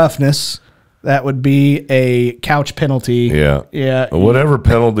unnecessary roughness. That would be a couch penalty. Yeah. Yeah. Whatever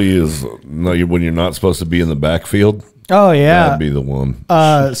penalty is when you're not supposed to be in the backfield. Oh, yeah. That'd be the one.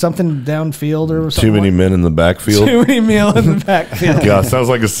 Something downfield or something. Too many men in the backfield. Too many men in the backfield. God, sounds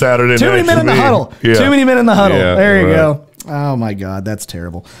like a Saturday Too night. many men in the huddle. Yeah. Too many men in the huddle. Yeah, there you go. Oh, my God. That's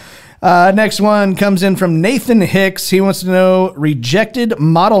terrible. Next one comes in from Nathan Hicks. He wants to know rejected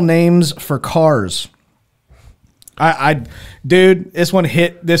model names for cars. Dude, this one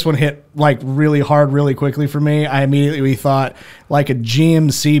hit like really hard, really quickly for me. I immediately thought like a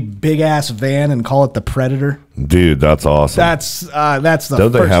GMC big ass van and call it the Predator. Dude, that's awesome. That's the.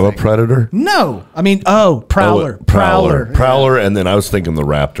 Don't they have a Predator? No, I mean, Prowler. Prowler, and then I was thinking the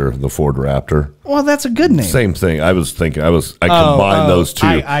Raptor, the Ford Raptor. Well, that's a good name. Same thing. I was thinking. I combined those two.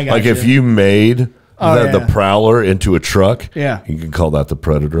 I got like you. if you made the Prowler into a truck, yeah, you could call that the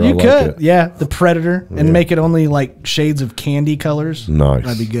Predator. You could, yeah, the Predator, and make it only like shades of candy colors. Nice,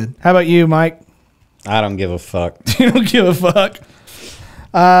 that'd be good. How about you, Mike? I don't give a fuck. You don't give a fuck.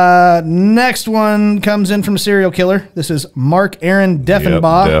 Next one comes in from serial killer. This is Mark Aaron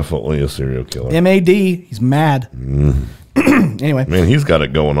Deffenbaugh. Yep, definitely a serial killer. M.A.D. He's mad. Anyway, man, he's got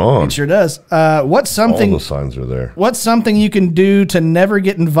it going on. He sure does. What's something? All the signs are there. What's something you can do to never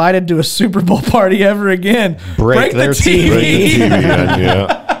get invited to a Super Bowl party ever again? Break their TV. Break the TV,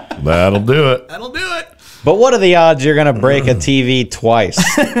 yeah, that'll do it. That'll do it. But what are the odds you're going to break a TV twice?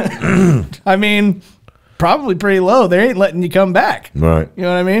 I mean, probably pretty low. They ain't letting you come back. Right. You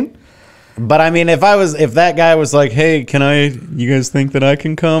know what I mean? But I mean, if that guy was like, "Hey, you guys think that I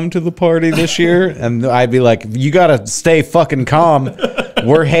can come to the party this year?" And I'd be like, "You got to stay fucking calm.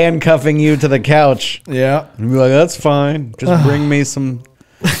 We're handcuffing you to the couch." Yeah. And be like, "That's fine. Just bring me some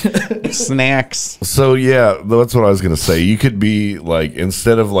snacks." So yeah, that's what I was gonna say. You could be like,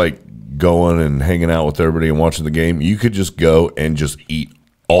 instead of like going and hanging out with everybody and watching the game, you could just go and just eat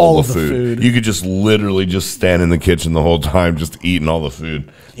all the food. You could just literally just stand in the kitchen the whole time, just eating all the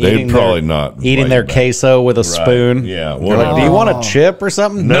food. They'd probably not eating their queso with a spoon. Yeah. They're like, "Do you want a chip or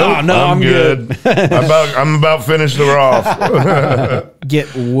something?" No, I'm good. I'm about finished her off.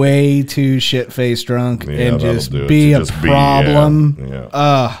 Get way too shit faced drunk and just do it. be To a just problem.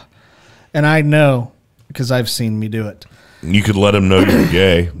 Yeah. And I know because I've seen me do it. You could let them know you're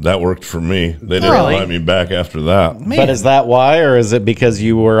gay. That worked for me. They didn't Really? let me back after that. Man. But is that why, or is it because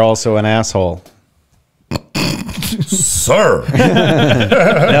you were also an asshole? Sir.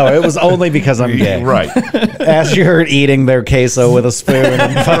 No, it was only because I'm gay. Right. As you're eating their queso with a spoon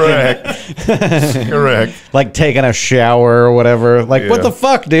and Correct. like taking a shower or whatever. Like, what Yeah. the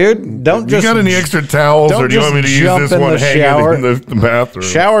fuck, dude? Don't You just got any extra towels, don't or do you want me to just use jump this in one the hanging shower. in the bathroom?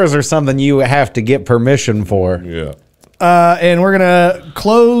 Showers are something you have to get permission for. Yeah. And we're going to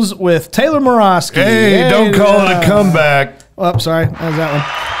close with Taylor Morosky. Hey, don't call it a comeback. Oh, sorry. That was that one.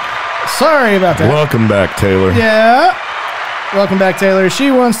 Sorry about that. Welcome back, Taylor. Yeah. Welcome back, Taylor. She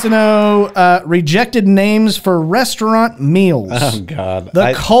wants to know rejected names for restaurant meals. Oh, God.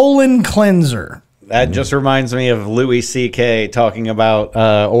 The colon cleanser. That just reminds me of Louis C.K. talking about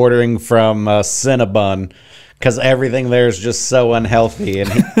ordering from Cinnabon because everything there is just so unhealthy.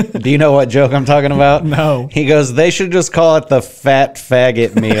 And do you know what joke I'm talking about? No. He goes, they should just call it the fat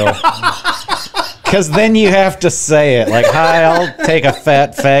faggot meal. Because then you have to say it. Like, hi, I'll take a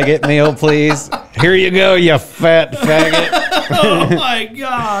fat faggot meal, please. Here you go, you fat faggot. Oh, my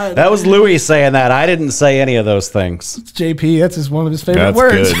God. That was Louis saying that. I didn't say any of those things. JP, that's one of his favorite That's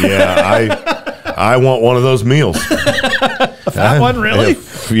words. good. Yeah, I want one of those meals. That one, really?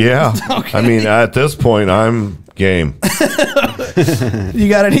 Yeah. I mean, at this point, I'm game. You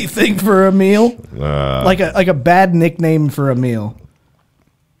got anything for a meal? Like a bad nickname for a meal.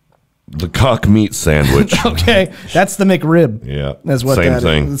 The cock meat sandwich. Okay, that's the McRib. Yeah. That's what Same that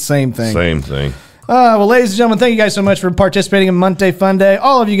thing. is. The same thing. Same thing. Well, ladies and gentlemen, thank you guys so much for participating in Monday Fun Day.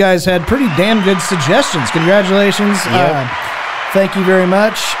 All of you guys had pretty damn good suggestions. Congratulations. Thank you very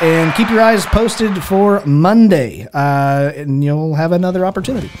much. And keep your eyes posted for Monday, and you'll have another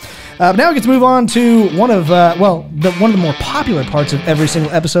opportunity. Now we get to move on to one of one of the more popular parts of every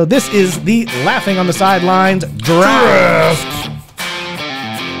single episode. This is the Laughing on the Sidelines draft.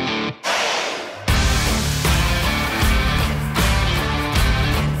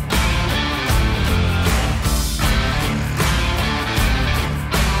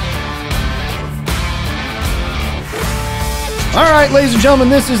 All right, ladies and gentlemen,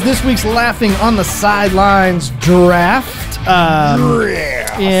 this is this week's Laughing on the Sidelines draft.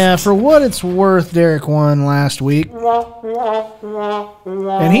 Yeah, for what it's worth, Derek won last week. And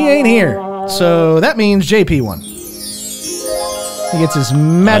he ain't here. So that means JP won. He gets his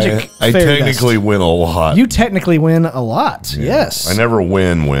magic I fairy technically dust. win a lot. You technically win a lot, yes. I never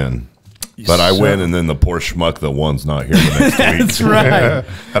win. But I win, and then the poor schmuck that won's not here the next week. That's right.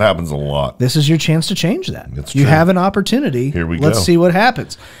 That happens a lot. This is your chance to change that. That's you true. have an opportunity. Here we Let's go. see what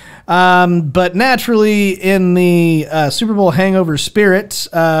happens. But naturally, in the Super Bowl hangover spirit,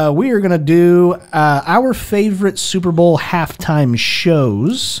 we are going to do our favorite Super Bowl halftime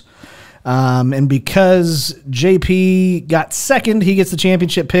shows. And because JP got second, he gets the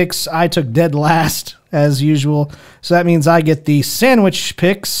championship picks. I took dead last, as usual. So that means I get the sandwich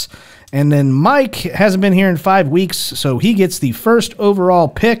picks. And then Mike hasn't been here in 5 weeks, so he gets the first overall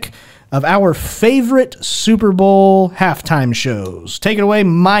pick of our favorite Super Bowl halftime shows. Take it away,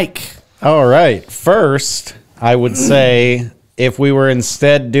 Mike. All right. First, I would say if we were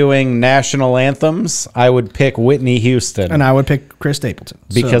instead doing national anthems, I would pick Whitney Houston. And I would pick Chris Stapleton.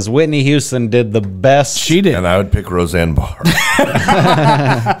 Because Whitney Houston did the best. She did. And I would pick Roseanne Barr.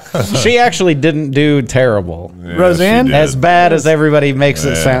 She actually didn't do terrible. Roseanne? she did. As bad as everybody makes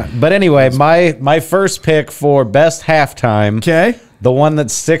it sound. But anyway, my first pick for best halftime, Okay. the one that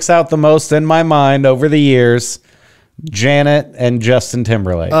sticks out the most in my mind over the years, Janet and Justin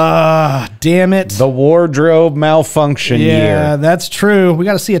Timberlake. Damn it. The wardrobe malfunction Yeah, year. that's true. We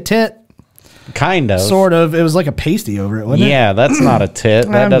got to see a tit. Kind of. Sort of. It was like a pasty over it, wasn't it? Yeah, that's not a tit.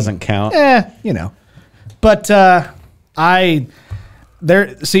 That doesn't count. You know. But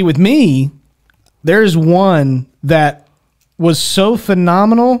with me, there's one that was so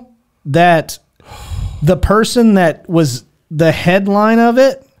phenomenal that the person that was the headline of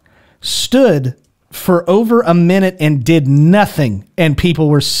it stood for over a minute and did nothing, and people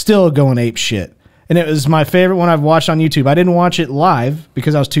were still going ape shit. And it was my favorite one I've watched on YouTube. I didn't watch it live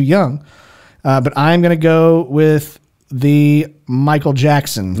because I was too young, but I'm going to go with the Michael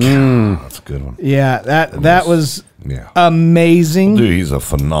Jackson. That's a good one. Yeah, that was Yeah. amazing. Dude, he's a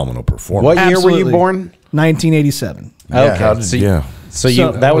phenomenal performer. What year were you Absolutely. born? 1987. Okay. how did- so, yeah. So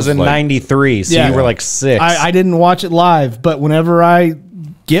So- that was in like- 93. So Yeah. you were like 6. I didn't watch it live, but whenever I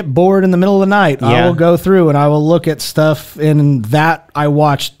get bored in the middle of the night, I Yeah. will go through and I will look at stuff, and that I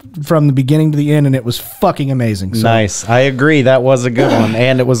watched from the beginning to the end, and it was fucking amazing. So, Nice. I agree. That was a good one.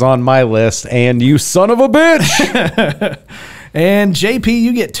 And it was on my list. And you son of a bitch. And JP,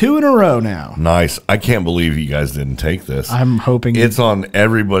 you get 2 in a row now. Nice. I can't believe you guys didn't take this. I'm hoping it's on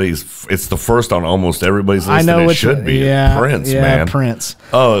everybody's. It's the first on almost everybody's list. I know and it which should one. be. Yeah, Prince, yeah, man. Prince.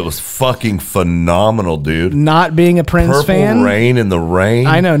 Oh, it was fucking phenomenal, dude. Not being a Prince Purple fan. Rain in the Rain.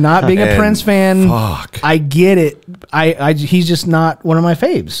 I know, not being a And Prince fan. Fuck. I get it. He's just not one of my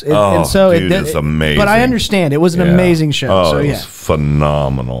faves. Oh, dude, it's amazing. But I understand. It was an Yeah. amazing show. Oh, so it yeah. was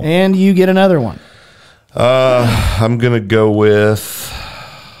phenomenal. And you get another one. I'm gonna go with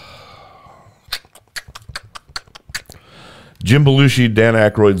Jim Belushi, Dan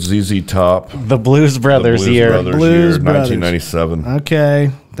Aykroyd, ZZ Top. The Blues Brothers Blues year. Brothers Blues year, Brothers. 1997.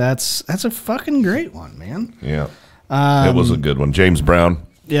 Okay, that's a fucking great one, man. Yeah, it was a good one. James Brown.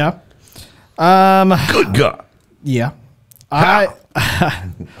 Yeah. Good God. Yeah.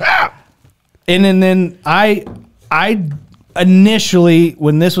 And then I initially,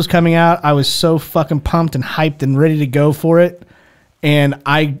 when this was coming out, I was so fucking pumped and hyped and ready to go for it. And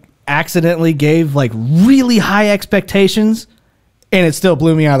I accidentally gave like really high expectations, and it still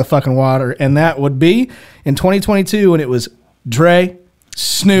blew me out of the fucking water. And that would be in 2022 when it was Dre,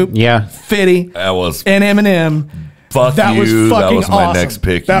 Snoop, Yeah. 50, That was and Eminem. fuck That was you. fucking That was my awesome. next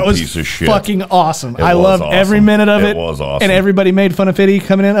pick. That you was piece of shit. fucking awesome. It I was loved awesome. every minute of it. It was awesome. And everybody made fun of Fitty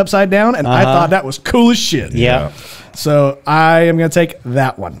coming in upside down, and I thought that was cool as shit. Yeah. So I am going to take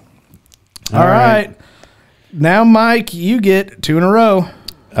that one. All right. Now, Mike, you get 2 in a row.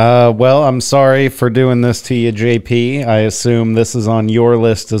 Well, I'm sorry for doing this to you, JP. I assume this is on your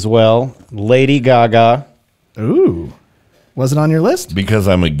list as well. Lady Gaga. Ooh. Was it on your list? Because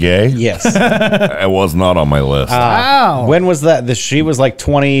I'm a gay. Yes. It was not on my list. Wow. When was that? She was like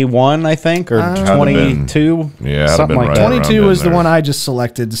 21, I think, or Had to been. 22. Yeah, had to something been like right that. around 22 in was the there. one I just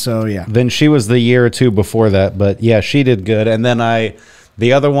selected, so yeah. Then she was the year or two before that, but yeah, she did good. And then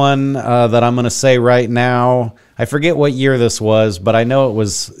the other one that I'm going to say right now, I forget what year this was, but I know it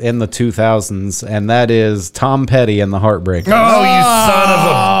was in the 2000s, and that is Tom Petty and the Heartbreakers. Oh, you son of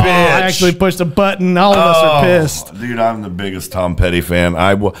a bitch. I actually pushed a button. All of us are pissed. Dude, I'm the biggest Tom Petty fan.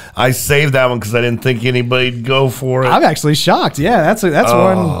 I saved that one because I didn't think anybody'd go for it. I'm actually shocked. Yeah, that's one.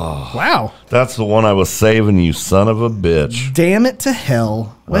 Wow. That's the one I was saving, you son of a bitch. Damn it to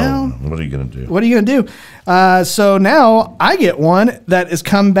hell. Well, What are you going to do? what are you going to do? So now I get one that has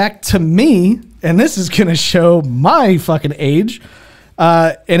come back to me, and this is going to show my fucking age.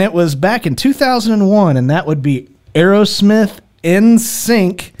 And it was back in 2001, and that would be Aerosmith,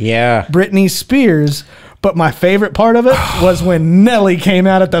 NSYNC, Yeah. Britney Spears. But my favorite part of it was when Nelly came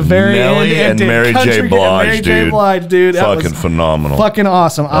out at the very Nelly end and did Mary J. Country- Blige, Mary J. dude. Blige, dude. That Fucking was phenomenal. fucking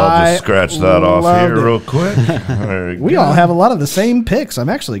awesome. I'll just scratch that off loved here it. real quick. There you We go. all have a lot of the same picks. I'm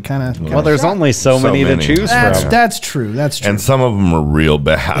actually kind of. Well, there's only so So many to many. choose from. That's true. That's true. And some of them are real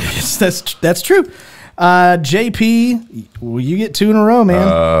bad. That's true. JP, well, you get 2 in a row,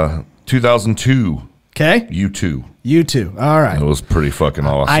 man. 2002, Okay, U2. you too. All right. It was pretty fucking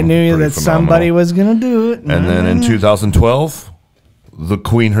awesome. I knew Pretty that somebody phenomenal. was gonna do it. And then in 2012, the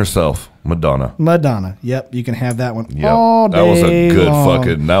Queen herself, Madonna. Madonna. Yep, you can have that one. Yep. All That was a day good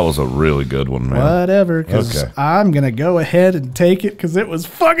long. that was a really good one, man. Whatever, because Okay. I'm gonna go ahead and take it because it was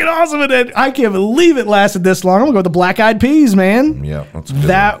fucking awesome, and I can't believe it lasted this long. I'm gonna go with the Black Eyed Peas, man. Yeah, that's a good.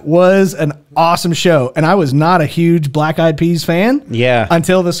 That was an awesome show, and I was not a huge Black Eyed Peas fan. Yeah.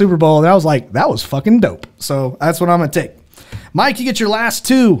 Until the Super Bowl, and I was like, that was fucking dope. So that's what I'm gonna take. Mike, you get your last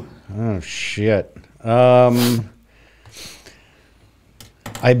 2. Oh, shit.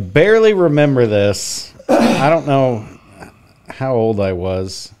 I barely remember this. I don't know how old I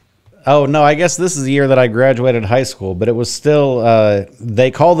was. Oh, no, I guess this is the year that I graduated high school, but it was still,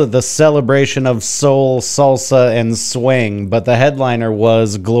 they called it the Celebration of Soul, Salsa, and Swing, but the headliner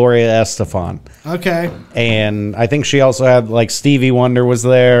was Gloria Estefan. Okay. And I think she also had, like, Stevie Wonder was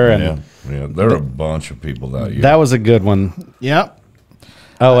there, and yeah. There were a bunch of people that year. that was a good one. Yep.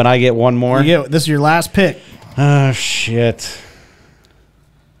 Oh, and I get one more? This is your last pick. Oh, shit.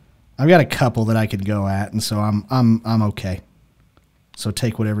 I've got a couple that I could go at, and so I'm okay. So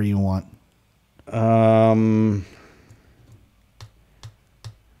take whatever you want.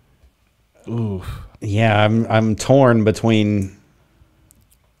 Yeah, I'm torn between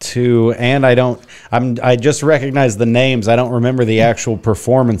 2, and I just recognize the names. I don't remember the actual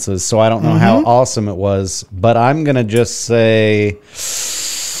performances, so I don't know how awesome it was. But I'm gonna just say,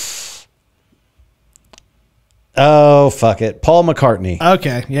 oh fuck it, Paul McCartney.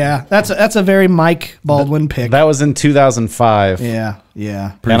 Okay, yeah, that's a very Mike Baldwin pick. That was in 2005. Yeah.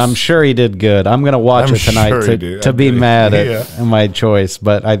 And I'm sure he did good. I'm gonna watch I'm it tonight sure he did. to be Yeah. mad at my choice.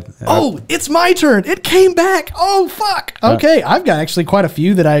 But Oh, it's my turn. It came back. Oh fuck. Okay, I've got actually quite a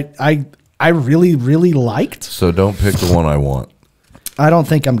few that I really, really liked. So don't pick the one I want. I don't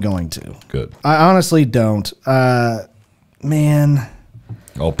think I'm going to. Good. I honestly don't. Man.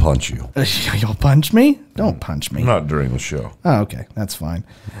 I'll punch you. You'll punch me? Don't punch me. Not during the show. Oh, okay. That's fine.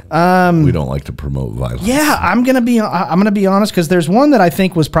 We don't like to promote violence. Yeah, I'm gonna be honest, because there's one that I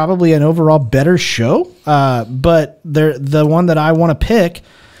think was probably an overall better show, but the one that I want to pick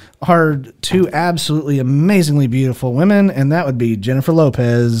are two absolutely amazingly beautiful women, and that would be Jennifer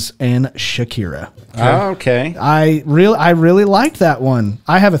Lopez and Shakira. Okay. I really liked that one.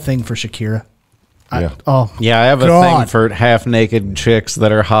 I have a thing for Shakira. Yeah. Yeah, I have a God. thing for half-naked chicks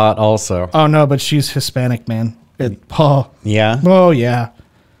that are hot also. Oh no, but she's Hispanic, man. Yeah? Oh yeah.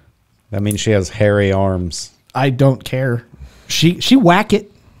 That means she has hairy arms. I don't care. She whack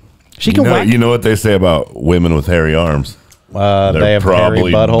it. She can whack. You know what they say about women with hairy arms? They have hairy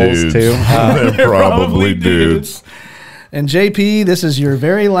buttholes dudes. too. They're probably dudes. And JP, this is your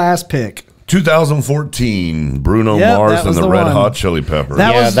very last pick. 2014, Bruno Yep, Mars that was and the the Red one. Hot Chili Peppers.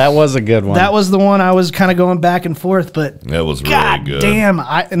 That was a good one. That was the one I was kind of going back and forth, but That was really God good. damn!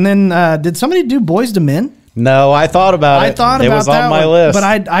 And then did somebody do Boys to Men? No, I thought about it. I thought it about was that on my one, list.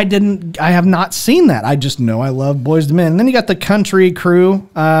 but I didn't. I have not seen that. I just know I love Boys to Men. And then you got the Country Crew.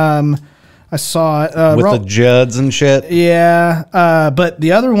 I saw it with the Judds and shit. Yeah, but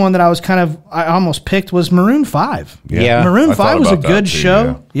the other one that I almost picked was Maroon 5. Yeah. Maroon I thought 5 was a about that good too,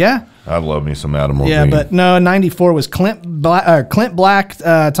 show. Yeah. I love me some Adam Yeah, Levine. but no, 94 was Clint Black,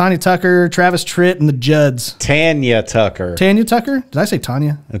 Tanya Tucker, Travis Tritt, and the Judds. Tanya Tucker. Tanya Tucker? Did I say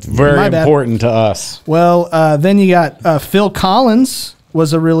Tanya? It's very My bad. important to us. Well, then you got Phil Collins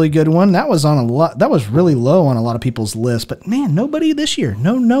was a really good one. That was on a lot. That was really low on a lot of people's list. But man, nobody this year.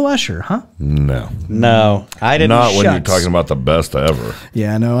 No Usher, huh? No, I didn't. Not when you're Shucks. talking about the best ever.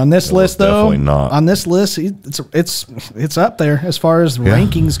 Yeah, no. On this list, though, definitely not. on this list, it's up there as far as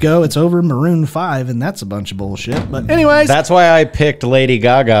rankings go. It's over Maroon 5, and that's a bunch of bullshit. But anyways, That's why I picked Lady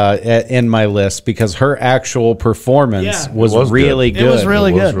Gaga in my list, because her actual performance Yeah. was, It was really good. good. It was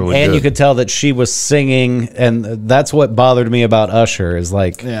really good. And you could tell that she was singing, and that's what bothered me about Usher is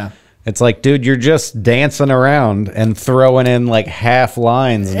like, Yeah. it's like, dude, you're just dancing around and throwing in like half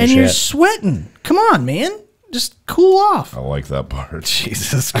lines and and shit. you're sweating. Come on, man. Just cool off. I like that part.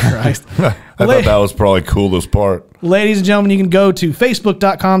 Jesus Christ. I thought that was probably coolest part. Ladies and gentlemen, you can go to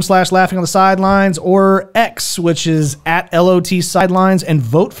facebook.com/laughing on the sidelines or X, which is at LOT sidelines, and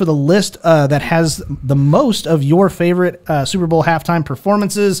vote for the list that has the most of your favorite Super Bowl halftime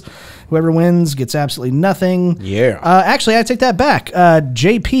performances. Whoever wins gets absolutely nothing. Yeah. Actually, I take that back.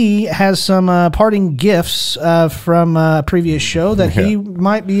 JP has some parting gifts from a previous show that he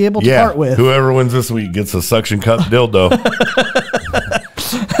might be able to part with. Whoever wins this week gets a suction cup dildo.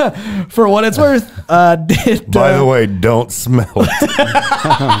 For what it's worth. By the way, don't smell it.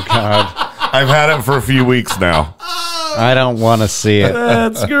 Oh, God. I've had it for a few weeks now. I don't want to see it.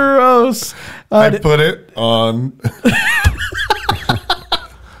 That's gross. I put it on.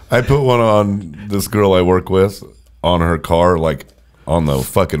 I put one on this girl I work with on her car, like on the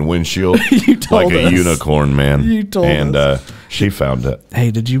fucking windshield, You told like a us. unicorn, man. You told and us. She found it.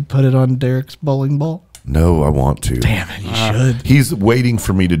 Hey, did you put it on Derek's bowling ball? No, I want to. Damn it, you should. He's waiting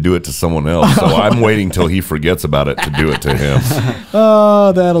for me to do it to someone else, so I'm waiting till he forgets about it to do it to him.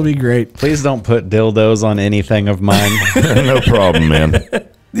 Oh, that'll be great. Please don't put dildos on anything of mine. No problem, man.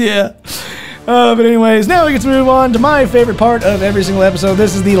 Yeah. But anyways, now we get to move on to my favorite part of every single episode.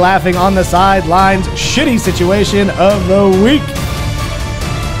 This is the laughing on the sidelines shitty situation of the week.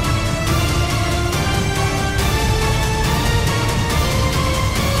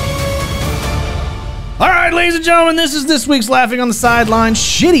 All right, ladies and gentlemen, this is this week's Laughing on the Sidelines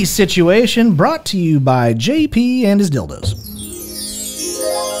shitty situation, brought to you by JP and his dildos.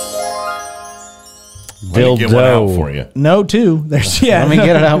 Let me get one out for you. No, two. There's Let me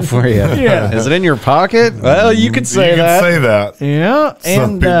get it out for you. Yeah. Is it in your pocket? Well, you could say You that. can say that. Yeah,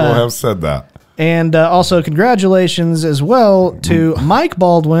 Some people have said that. And also, congratulations as well to Mike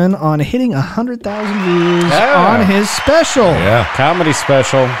Baldwin on hitting 100,000 views on his special. Yeah. Comedy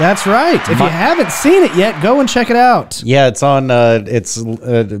special. That's right. If you haven't seen it yet, go and check it out. Yeah, it's on. It's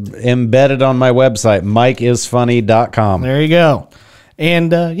embedded on my website, MikeIsFunny.com. There you go.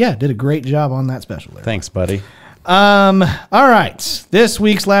 And yeah, did a great job on that special there. Thanks, buddy. All right. This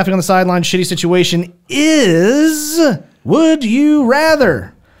week's Laughing on the Sideline shitty situation is: would you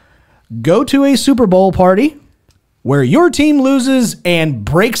rather go to a Super Bowl party where your team loses and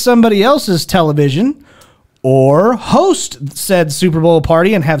break somebody else's television, or host said Super Bowl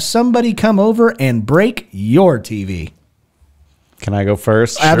party and have somebody come over and break your TV? Can I go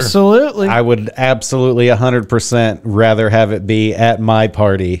first? Absolutely. I would absolutely 100% rather have it be at my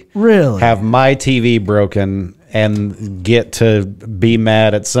party. Really? Have my TV broken and get to be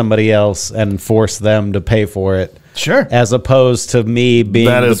mad at somebody else and force them to pay for it. Sure. As opposed to me being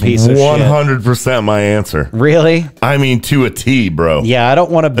That the is piece of shit. 100% my answer. Really? I mean, to a T, bro. Yeah, I don't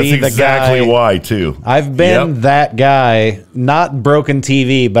want to be That's the guy. exactly why, too. I've been that guy, not broken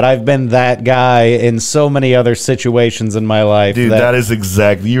TV, but I've been that guy in so many other situations in my life. Dude, that is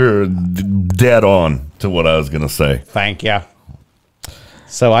exactly, you're dead on to what I was going to say. Thank you.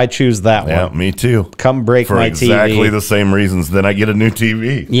 So I choose that Yeah, one. me too. Come break For my exactly TV. the same reasons. Then I get a new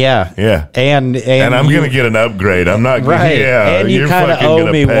TV. Yeah. Yeah. And I'm you- going to get an upgrade. I'm not going Right. yeah. And you you're kind of fucking owe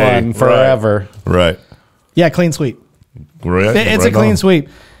gonna me pay. one forever. Right. Yeah, clean sweep. Right. It's Right a clean on. sweep.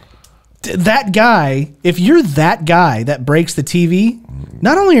 That guy, if you're that guy that breaks the TV,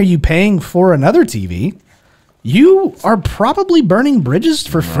 not only are you paying for another TV, you are probably burning bridges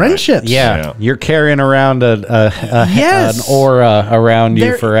for friendships. Yeah. You're carrying around Yes. an aura around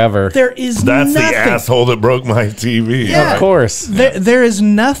you forever. There is That's nothing. the asshole that broke my TV. Yeah. Of course. There is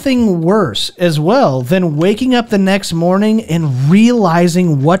nothing worse as well than waking up the next morning and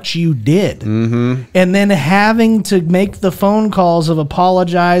realizing what you did. And then having to make the phone calls of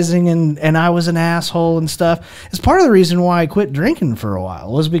apologizing and I was an asshole and stuff. It's part of the reason why I quit drinking for a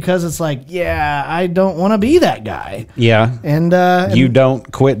while was because it's like, yeah, I don't want to be that guy. Yeah. And You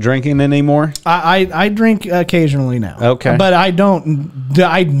don't quit drinking anymore? I drink occasionally now. Okay. But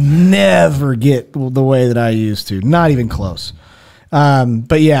I never get the way that I used to. Not even close.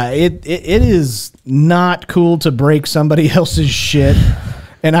 But yeah, it is not cool to break somebody else's shit.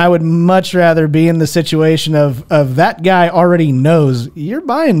 And I would much rather be in the situation of that guy already knows you're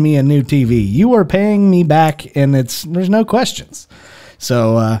buying me a new TV. You are paying me back and there's no questions.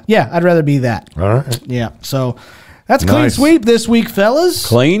 So yeah, I'd rather be that. All right. Yeah. So that's clean Nice. sweep this week, fellas.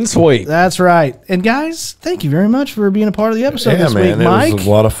 Clean sweep. That's right. And guys, thank you very much for being a part of the episode Yeah, this man. week, Mike. It was a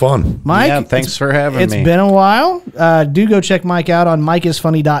lot of fun. Mike, Yeah, thanks for having It's me. been a while. Do go check Mike out on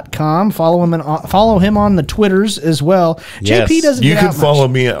MikeIsFunny.com. Follow him on the Twitters as well. Yes. JP doesn't You get can out follow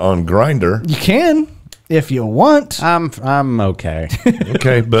much. me on Grindr. You can if you want. I'm okay.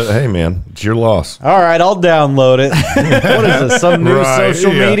 Okay, but hey, man, it's your loss. All right, I'll download it. What is this? Some new Right,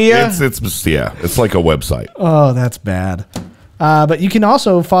 social yeah. media? It's like a website. Oh, that's bad. But you can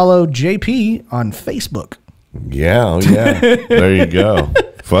also follow JP on Facebook. Yeah, oh yeah. There you go.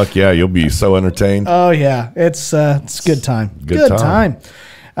 Fuck yeah, you'll be so entertained. Oh yeah, it's a good time. Good time.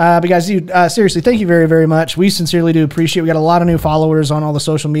 But guys, seriously, thank you very, very much. We sincerely do appreciate. We got a lot of new followers on all the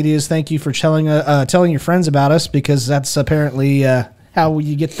social medias. Thank you for telling your friends about us because that's apparently how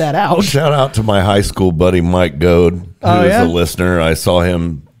you get that out. Shout out to my high school buddy Mike Goad, who Oh, is yeah? a listener. I saw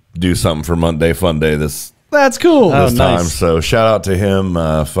him do something for Monday Fun Day this That's cool. Oh, time. nice. So shout out to him.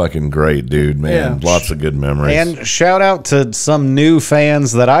 Fucking great dude, man. Yeah. Lots of good memories. And shout out to some new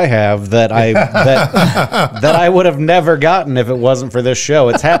fans that I have that I would have never gotten if it wasn't for this show.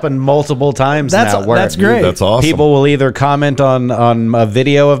 It's happened multiple times now. Where That's great. That's awesome. People will either comment on a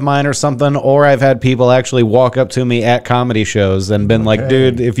video of mine or something, or I've had people actually walk up to me at comedy shows and been like,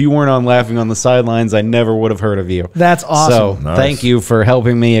 dude, if you weren't on Laughing on the Sidelines, I never would have heard of you. That's awesome. So Nice. thank you for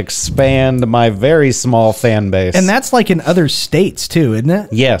helping me expand my very small fan base. And that's like in other states too, isn't it?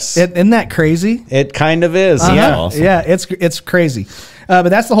 yes, Isn't that crazy? it kind of is. Uh-huh. Yeah. Awesome. Yeah, it's crazy. But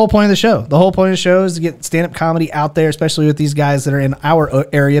that's the whole point of the show. The whole point of the show is to get stand-up comedy out there, especially with these guys that are in our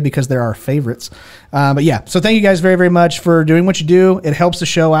area because they're our favorites. But yeah, so thank you guys very, very much for doing what you do. It helps the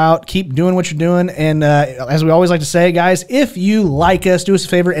show out. Keep doing what you're doing. And as we always like to say, guys, if you like us, do us a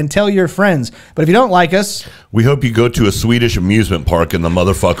favor and tell your friends. But if you don't like us, we hope you go to a Swedish amusement park and the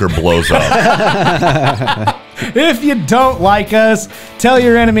motherfucker blows up. if you don't like us, tell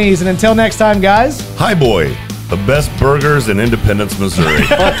your enemies. And until next time, guys, Hi, boy. The best burgers in Independence, Missouri.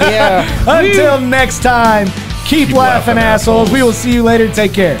 Yeah. until next time, keep laughing, assholes. We will see you later.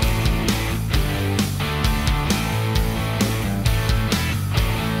 Take care.